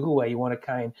versus Google where you want to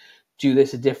kind of do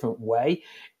this a different way?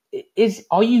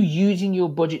 Are you using your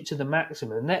budget to the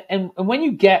maximum? And when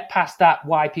you get past that,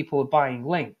 why people are buying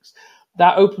links,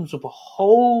 that opens up a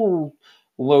whole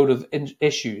load of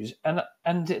issues. And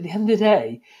at the end of the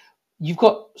day, you've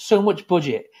got so much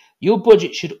budget. Your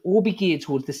budget should all be geared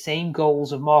towards the same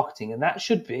goals of marketing, and that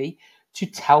should be to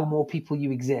tell more people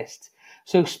you exist.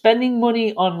 So spending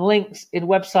money on links in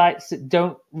websites that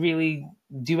don't really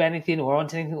do anything or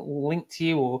aren't anything linked to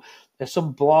you, or there's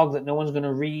some blog that no one's going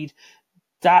to read,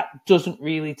 that doesn't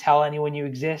really tell anyone you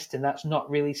exist, and that's not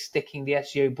really sticking the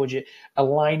SEO budget,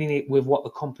 aligning it with what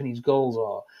the company's goals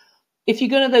are. If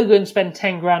you're going to though go and spend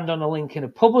 10 grand on a link in a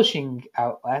publishing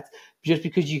outlet just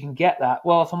because you can get that,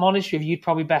 well, if I'm honest with you, you'd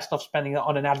probably best off spending it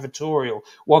on an advertorial,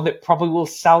 one that probably will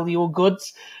sell your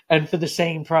goods and for the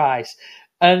same price.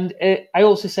 And I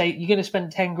also say you're going to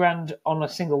spend 10 grand on a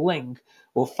single link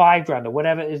or 5 grand or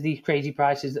whatever it is, these crazy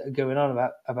prices that are going on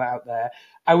about out there.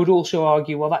 I would also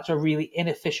argue, well, that's a really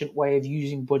inefficient way of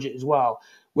using budget as well,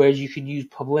 whereas you can use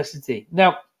publicity.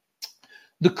 Now,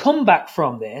 the comeback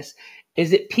from this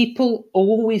is that people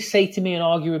always say to me and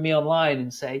argue with me online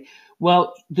and say,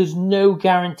 well, there's no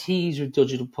guarantees with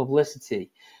digital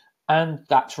publicity. And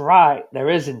that's right, there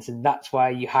isn't. And that's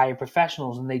why you hire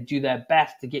professionals and they do their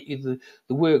best to get you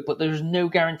the work. But there's no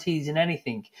guarantees in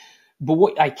anything. But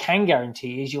what I can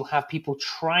guarantee is you'll have people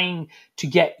trying to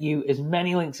get you as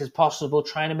many links as possible,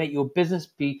 trying to make your business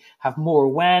have more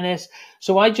awareness.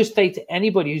 So I just say to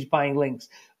anybody who's buying links,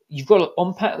 you've got to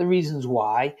unpack the reasons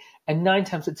why, and 9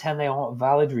 times out of 10, they aren't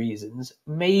valid reasons.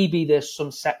 Maybe there's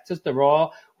some sectors there are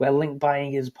where link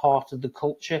buying is part of the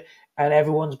culture and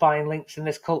everyone's buying links in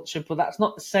this culture, but that's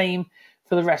not the same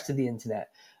for the rest of the internet.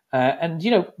 And,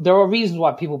 there are reasons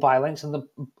why people buy links, and the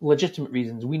legitimate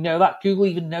reasons. We know that. Google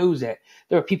even knows it.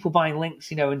 There are people buying links,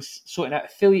 and sorting out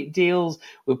affiliate deals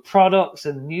with products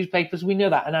and newspapers. We know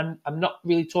that. And I'm not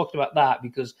really talking about that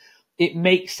because it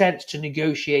makes sense to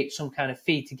negotiate some kind of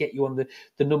fee to get you on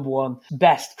the number one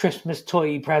best Christmas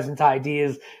toy present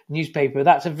ideas newspaper.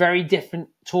 That's a very different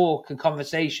talk and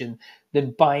conversation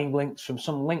than buying links from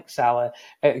some link seller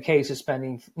at a case of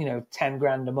spending, 10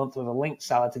 grand a month with a link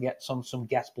seller to get some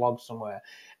guest blog somewhere.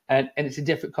 And it's a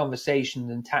different conversation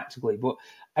than tactically. But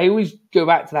I always go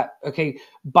back to that. Okay,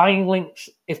 buying links,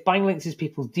 if buying links is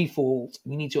people's default,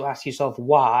 you need to ask yourself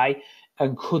why,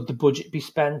 and could the budget be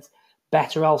spent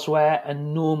better elsewhere?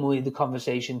 And normally the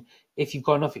conversation, if you've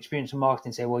got enough experience in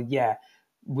marketing, say, well, yeah,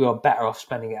 we are better off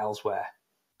spending it elsewhere.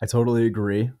 I totally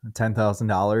agree.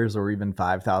 $10,000 or even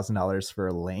 $5,000 for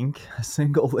a link, a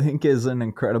single link, is an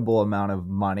incredible amount of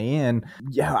money. And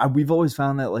yeah, we've always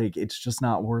found that it's just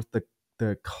not worth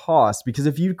the cost, because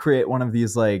if you create one of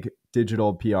these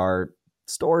digital PR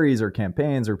stories or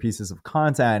campaigns or pieces of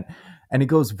content and it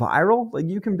goes viral,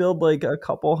 you can build a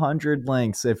couple hundred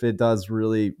links if it does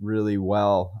really, really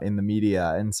well in the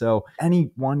media. And so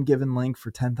any one given link for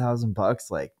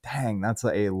 $10,000, dang, that's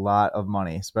a lot of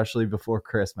money, especially before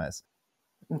Christmas.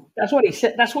 That's what he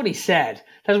said. That's what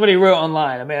he wrote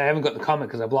online. I mean, I haven't got the comment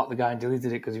because I blocked the guy and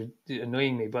deleted it because he was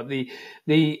annoying me. But the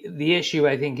issue,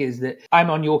 I think, is that I'm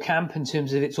on your camp in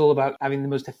terms of it's all about having the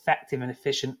most effective and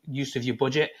efficient use of your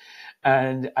budget.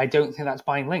 And I don't think that's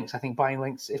buying links. I think buying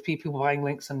links, if people are buying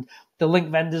links, and the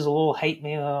link vendors will all hate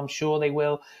me, and I'm sure they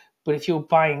will. But if you're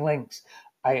buying links,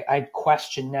 I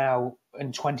question now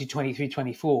in 2023,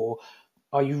 24,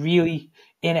 are you really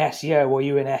in SEO, or are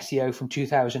you in SEO from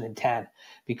 2010?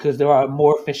 Because there are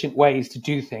more efficient ways to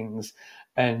do things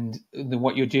than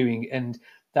what you're doing. And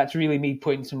that's really me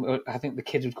putting some, I think the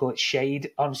kids would call it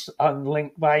shade on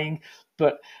link buying.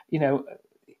 But,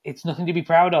 it's nothing to be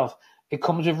proud of. It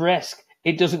comes with risk.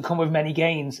 It doesn't come with many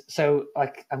gains. So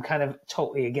I'm kind of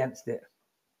totally against it.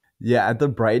 Yeah, at the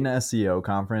Brighton SEO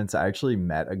conference, I actually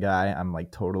met a guy, I'm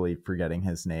totally forgetting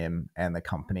his name and the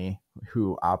company,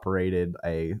 who operated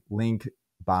a link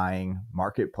buying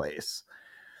marketplace.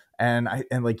 And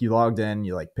you logged in,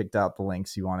 you picked out the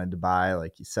links you wanted to buy,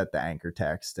 you set the anchor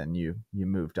text and you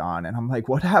moved on. And I'm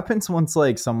what happens once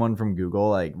someone from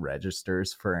Google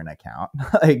registers for an account?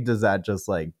 Does that just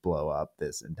blow up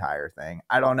this entire thing?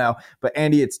 I don't know. But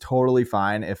Andy, it's totally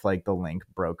fine if the link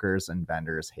brokers and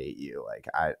vendors hate you.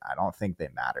 I don't think they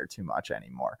matter too much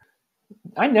anymore.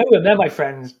 I know them, they're my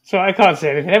friends, so I can't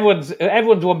say anything.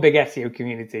 Everyone's one big SEO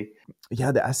community.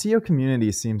 Yeah, the SEO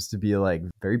community seems to be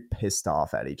very pissed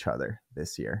off at each other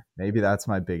this year. Maybe that's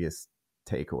my biggest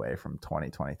takeaway from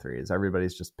 2023 is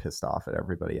everybody's just pissed off at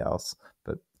everybody else.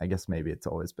 But I guess maybe it's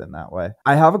always been that way.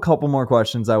 I have a couple more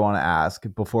questions I want to ask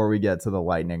before we get to the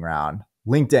lightning round.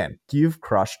 LinkedIn, you've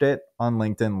crushed it on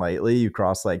LinkedIn lately. You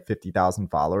crossed 50,000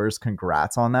 followers.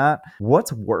 Congrats on that.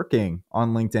 What's working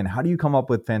on LinkedIn? How do you come up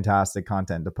with fantastic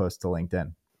content to post to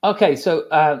LinkedIn? Okay, so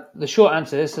the short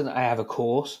answer is, and I have a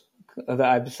course that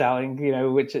I'm selling,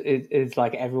 which is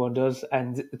like everyone does.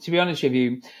 And to be honest with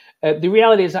you, the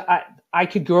reality is I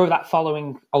could grow that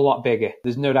following a lot bigger.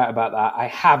 There's no doubt about that. I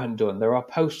haven't done. There are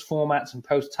post formats and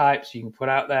post types you can put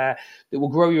out there that will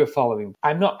grow your following.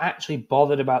 I'm not actually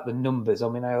bothered about the numbers. I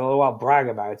mean, I'll brag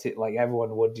about it like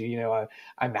everyone would do.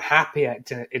 I'm happy.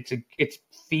 It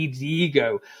feeds the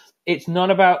ego. It's not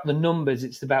about the numbers.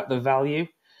 It's about the value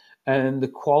and the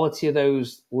quality of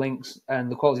those links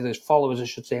and the quality of those followers, I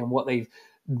should say, and what they've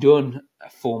done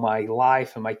for my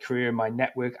life and my career and my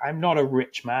network. I'm not a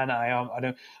rich man.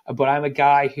 But I'm a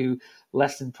guy who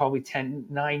less than probably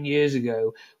 9 years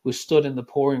ago was stood in the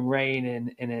pouring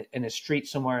rain in a street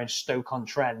somewhere in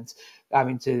Stoke-on-Trent,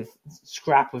 having to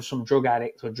scrap with some drug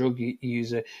addict or drug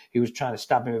user who was trying to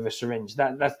stab me with a syringe.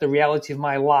 That's the reality of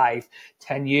my life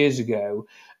 10 years ago.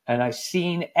 And I've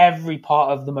seen every part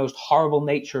of the most horrible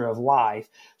nature of life.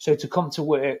 So to come to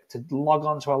work, to log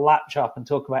onto a laptop and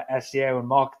talk about SEO and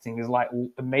marketing is like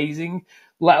amazing,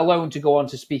 let alone to go on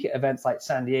to speak at events like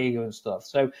San Diego and stuff.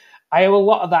 So I owe a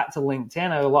lot of that to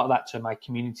LinkedIn. I owe a lot of that to my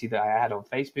community that I had on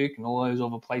Facebook and all those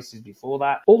other places before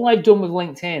that. All I've done with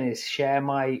LinkedIn is share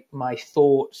my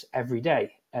thoughts every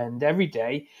day. And every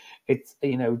day, it's,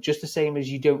 just the same as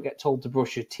you don't get told to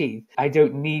brush your teeth. I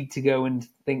don't need to go and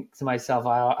think to myself,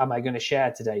 am I going to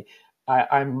share today?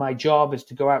 My job is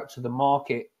to go out to the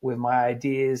market with my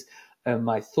ideas and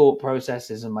my thought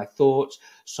processes and my thoughts.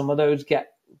 Some of those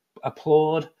get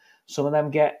applaud. Some of them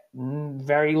get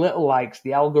very little likes.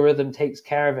 The algorithm takes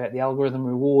care of it. The algorithm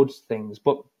rewards things.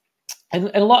 And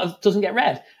a lot of it doesn't get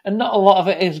read, and not a lot of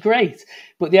it is great.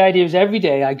 But the idea is every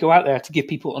day I go out there to give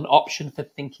people an option for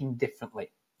thinking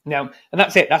differently. Now, and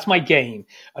that's it. That's my game.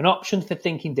 An option for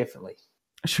thinking differently.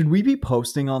 Should we be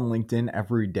posting on LinkedIn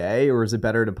every day, or is it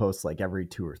better to post like every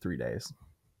 2 or 3 days?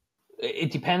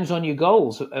 It depends on your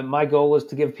goals. And my goal is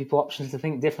to give people options to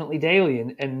think differently daily.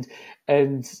 And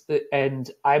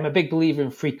I'm a big believer in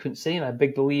frequency, and I'm a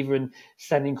big believer in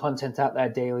sending content out there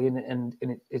daily. And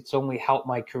it's only helped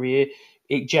my career.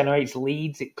 It generates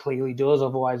leads. It clearly does.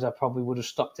 Otherwise, I probably would have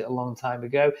stopped it a long time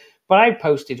ago. But I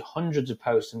posted hundreds of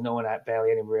posts and no one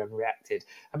barely anyone reacted.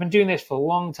 I've been doing this for a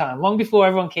long time, long before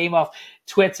everyone came off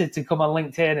Twitter to come on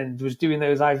LinkedIn and was doing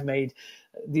those.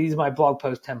 These are my blog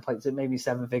post templates that made me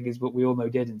 7 figures, but we all know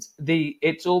didn't.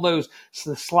 It's all the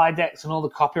slide decks and all the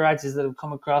copywriters that have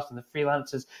come across and the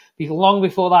freelancers. Because long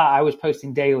before that, I was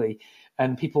posting daily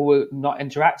and people were not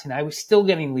interacting. I was still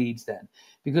getting leads then.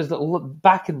 Because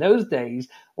back in those days,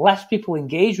 less people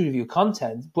engaged with your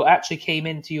content, but actually came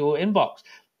into your inbox.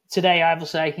 Today,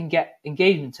 obviously, I can get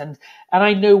engagement and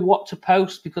I know what to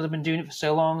post because I've been doing it for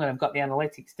so long and I've got the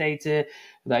analytics data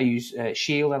that I use,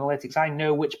 Shield Analytics. I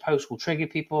know which post will trigger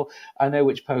people. I know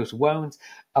which post won't.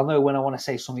 I'll know when I want to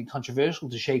say something controversial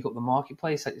to shake up the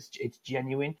marketplace. It's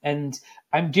genuine. And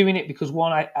I'm doing it because,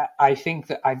 one, I think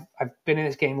that I've been in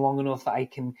this game long enough that I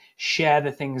can share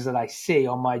the things that I see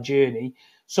on my journey.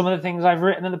 Some of the things I've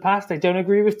written in the past, I don't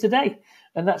agree with today.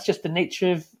 And that's just the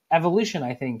nature of evolution,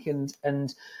 I think.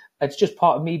 And it's just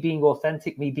part of me being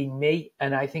authentic, me being me.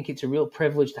 And I think it's a real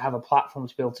privilege to have a platform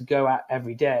to be able to go out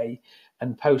every day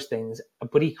and post things.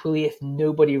 But equally, if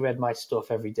nobody read my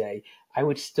stuff every day, I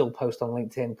would still post on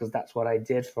LinkedIn because that's what I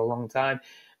did for a long time.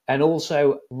 And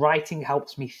also, writing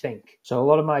helps me think. So a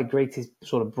lot of my greatest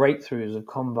sort of breakthroughs have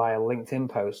come via LinkedIn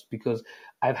posts because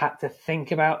I've had to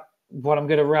think about what I'm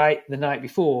going to write the night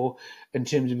before in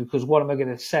terms of, because what am I going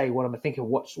to say? What am I thinking?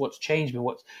 What's changed me?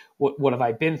 What have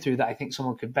I been through that I think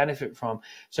someone could benefit from?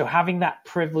 So having that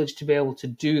privilege to be able to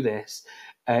do this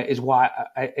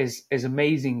is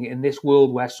amazing in this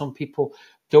world where some people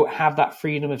don't have that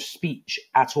freedom of speech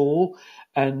at all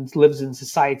and lives in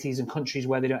societies and countries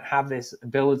where they don't have this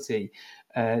ability.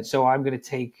 So I'm going to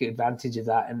take advantage of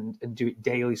that and do it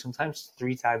daily, sometimes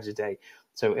 3 times a day.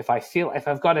 So if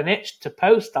I've got an itch to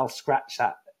post, I'll scratch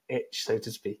that itch, so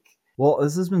to speak. Well,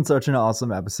 this has been such an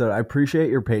awesome episode. I appreciate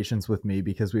your patience with me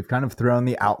because we've kind of thrown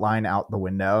the outline out the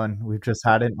window and we've just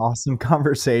had an awesome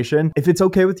conversation. If it's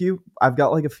okay with you, I've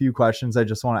got like a few questions I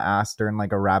just want to ask during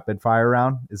like a rapid fire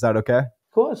round. Is that okay?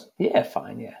 Of course. Yeah,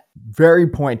 fine. Yeah. Very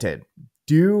pointed.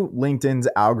 Do LinkedIn's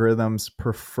algorithms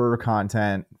prefer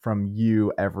content from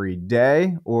you every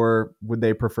day, or would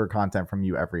they prefer content from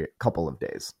you every couple of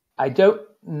days? I don't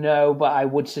know, but I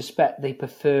would suspect they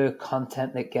prefer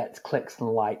content that gets clicks and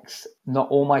likes. Not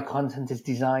all my content is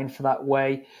designed for that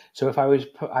way. So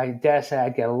I dare say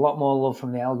I'd get a lot more love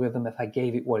from the algorithm if I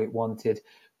gave it what it wanted.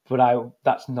 But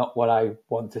that's not what I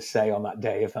want to say on that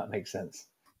day, if that makes sense.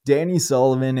 Danny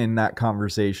Sullivan, in that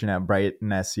conversation at Brighton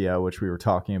SEO, which we were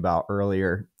talking about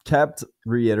earlier, kept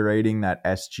reiterating that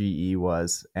SGE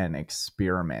was an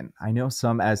experiment. I know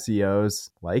some SEOs,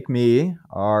 like me,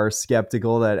 are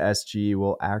skeptical that SGE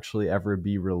will actually ever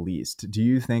be released. Do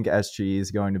you think SGE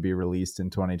is going to be released in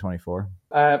 2024?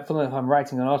 Funnily enough, I'm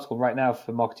writing an article right now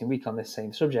for Marketing Week on this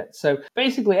same subject. So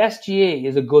basically, SGE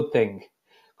is a good thing.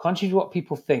 Contrary to what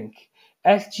people think,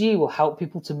 SGE will help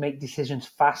people to make decisions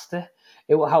faster.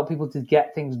 It will help people to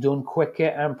get things done quicker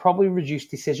and probably reduce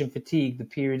decision fatigue,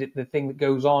 the thing that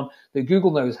goes on that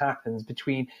Google knows happens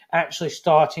between actually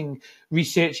starting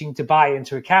researching to buy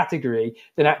into a category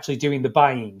than actually doing the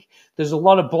buying. There's a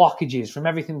lot of blockages from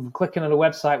everything from clicking on a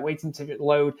website, waiting to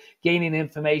load, gaining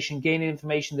information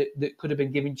that could have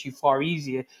been given to you far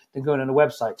easier than going on a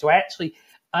website. So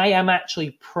I am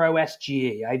actually pro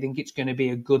SGE. I think it's going to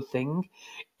be a good thing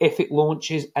if it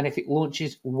launches, and if it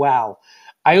launches well.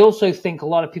 I also think a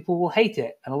lot of people will hate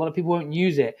it and a lot of people won't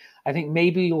use it. I think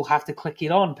maybe you'll have to click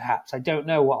it on, perhaps. I don't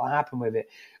know what will happen with it.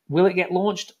 Will it get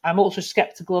launched? I'm also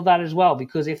skeptical of that as well,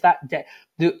 because if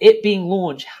it being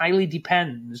launched highly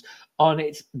depends on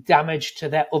its damage to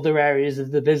their other areas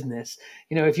of the business.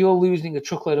 If you're losing a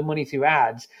truckload of money through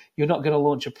ads, you're not going to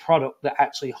launch a product that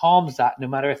actually harms that, no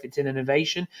matter if it's an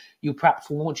innovation. You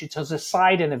perhaps launch it as a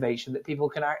side innovation that people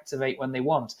can activate when they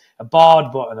want, a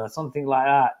barred button or something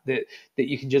like that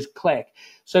you can just click.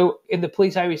 So in the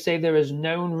police, I always say there is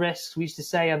known risks, we used to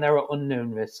say, and there are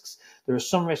unknown risks. There are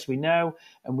some risks we know,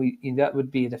 and that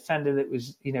would be a defender that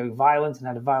was violent and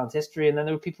had a violent history, and then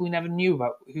there were people we never knew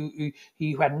about who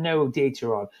had no data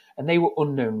on, and they were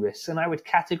unknown risks. And I would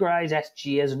categorize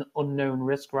SG as an unknown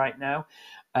risk right now,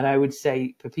 and I would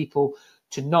say for people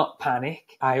to not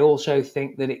panic. I also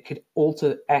think that it could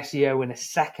alter SEO in a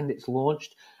second it's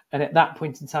launched. And at that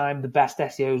point in time, the best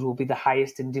SEOs will be the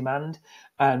highest in demand,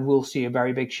 and we'll see a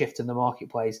very big shift in the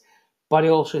marketplace. But I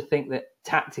also think that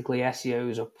tactically,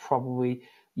 SEOs are probably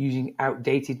using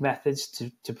outdated methods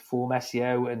to perform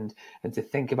SEO and to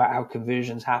think about how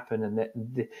conversions happen, and that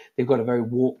they've got a very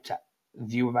warped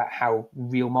view about how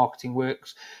real marketing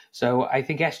works. So I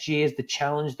think SGE is the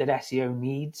challenge that SEO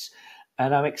needs,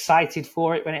 and I'm excited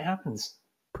for it when it happens.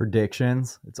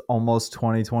 Predictions. It's almost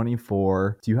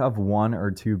 2024. Do you have one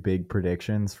or two big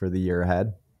predictions for the year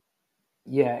ahead?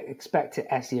 Yeah, expect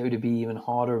SEO to be even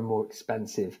harder and more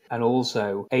expensive. And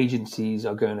also, agencies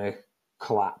are going to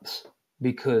collapse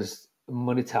because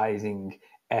monetizing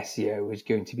SEO is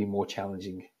going to be more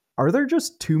challenging. Are there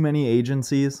just too many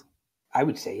agencies? I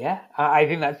would say, yeah. I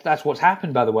think that's what's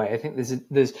happened. By the way, I think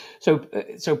there's so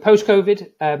post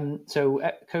COVID.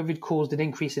 COVID caused an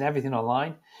increase in everything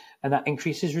online, and that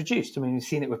increase is reduced. I mean, we've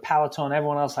seen it with Peloton,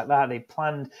 everyone else like that. They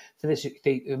planned for this.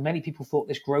 Many people thought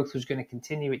this growth was going to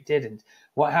continue. It didn't.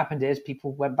 What happened is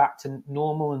people went back to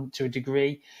normal, and to a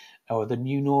degree, or the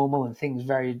new normal, and things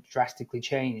very drastically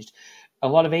changed. A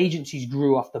lot of agencies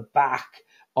grew off the back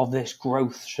of this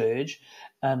growth surge,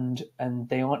 and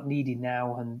they aren't needed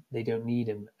now, and they don't need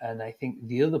them. And I think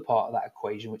the other part of that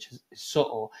equation, which is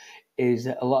subtle, is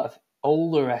that a lot of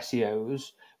older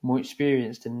SEOs, more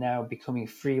experienced, are now becoming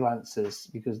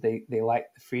freelancers because they like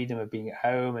the freedom of being at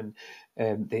home,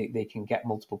 and they can get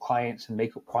multiple clients and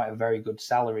make up quite a very good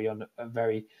salary on a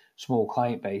very small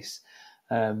client base.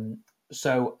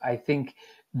 So I think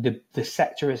the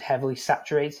sector is heavily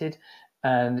saturated,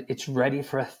 and it's ready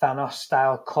for a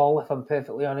Thanos-style call, if I'm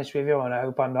perfectly honest with you, and I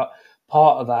hope I'm not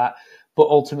part of that. But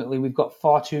ultimately, we've got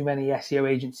far too many SEO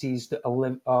agencies that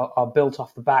are built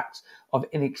off the backs of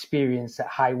inexperience at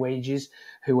high wages,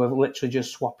 who are literally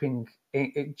just swapping,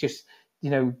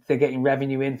 they're getting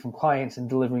revenue in from clients and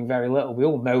delivering very little. We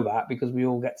all know that because we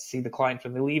all get to see the clients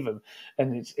when they leave them.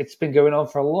 And it's been going on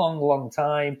for a long, long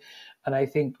time. And I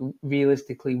think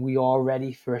realistically, we are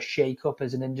ready for a shake-up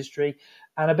as an industry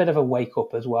and a bit of a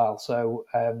wake-up as well. So,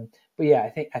 but yeah,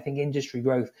 I think industry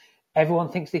growth, everyone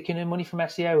thinks they can earn money from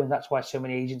SEO, and that's why so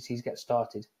many agencies get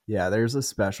started. Yeah, there's a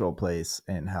special place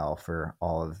in hell for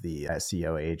all of the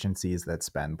SEO agencies that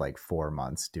spend like 4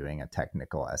 months doing a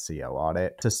technical SEO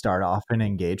audit to start off an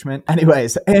engagement.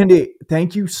 Anyways, Andy,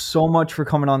 thank you so much for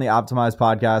coming on the Optimized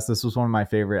podcast. This was one of my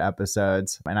favorite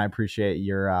episodes, and I appreciate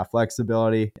your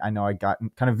flexibility. I know I got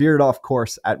kind of veered off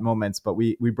course at moments, but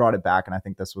we brought it back, and I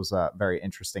think this was a very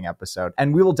interesting episode.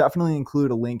 And we will definitely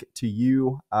include a link to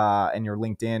you and your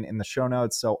LinkedIn in the show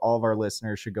notes, so all of our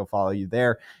listeners should go follow you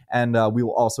there. And we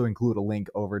will also include a link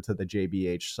over to the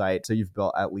JBH site, so you've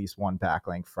built at least one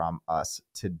backlink from us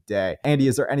today. Andy,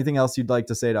 is there anything else you'd like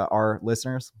to say to our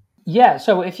listeners? Yeah,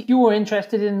 so if you were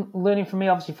interested in learning from me,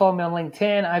 obviously follow me on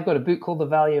LinkedIn. I've got a book called The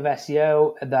Value of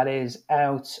SEO that is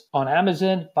out on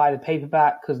Amazon. Buy the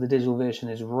paperback because the digital version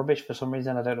is rubbish for some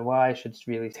reason. I don't know why. I should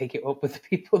really take it up with the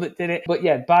people that did it. But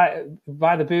yeah, buy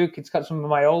the book. It's got some of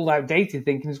my old outdated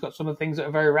thinking. It's got some of the things that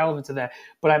are very relevant to there.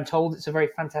 But I'm told it's a very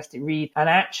fantastic read. And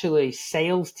actually,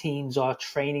 sales teams are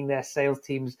training their sales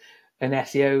teams and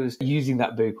SEOs using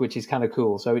that book, which is kind of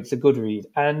cool. So it's a good read.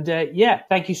 And yeah,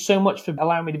 thank you so much for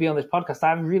allowing me to be on this podcast.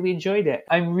 I've really enjoyed it.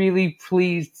 I'm really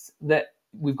pleased that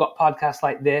we've got podcasts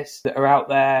like this that are out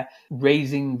there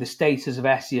raising the status of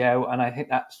SEO. And I think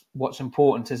that's what's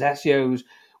important as SEOs.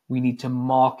 We need to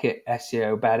market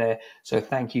SEO better. So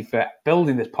thank you for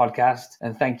building this podcast,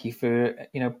 and thank you for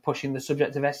pushing the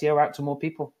subject of SEO out to more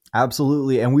people.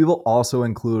 Absolutely. And we will also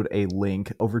include a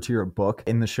link over to your book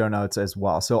in the show notes as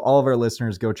well. So all of our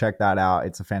listeners, go check that out.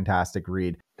 It's a fantastic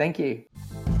read. Thank you.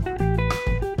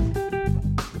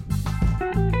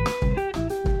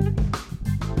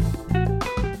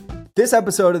 This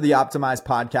episode of the Optimized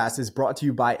Podcast is brought to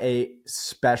you by a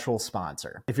special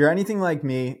sponsor. If you're anything like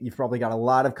me, you've probably got a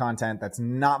lot of content that's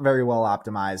not very well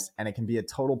optimized, and it can be a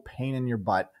total pain in your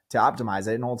butt to optimize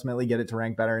it and ultimately get it to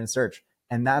rank better in search.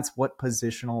 And that's what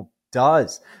Positional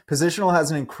does. Positional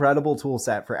has an incredible tool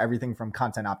set for everything from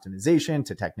content optimization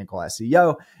to technical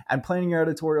SEO and planning your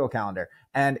editorial calendar.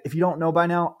 And if you don't know by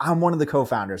now, I'm one of the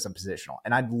co-founders of Positional,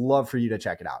 and I'd love for you to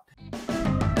check it out.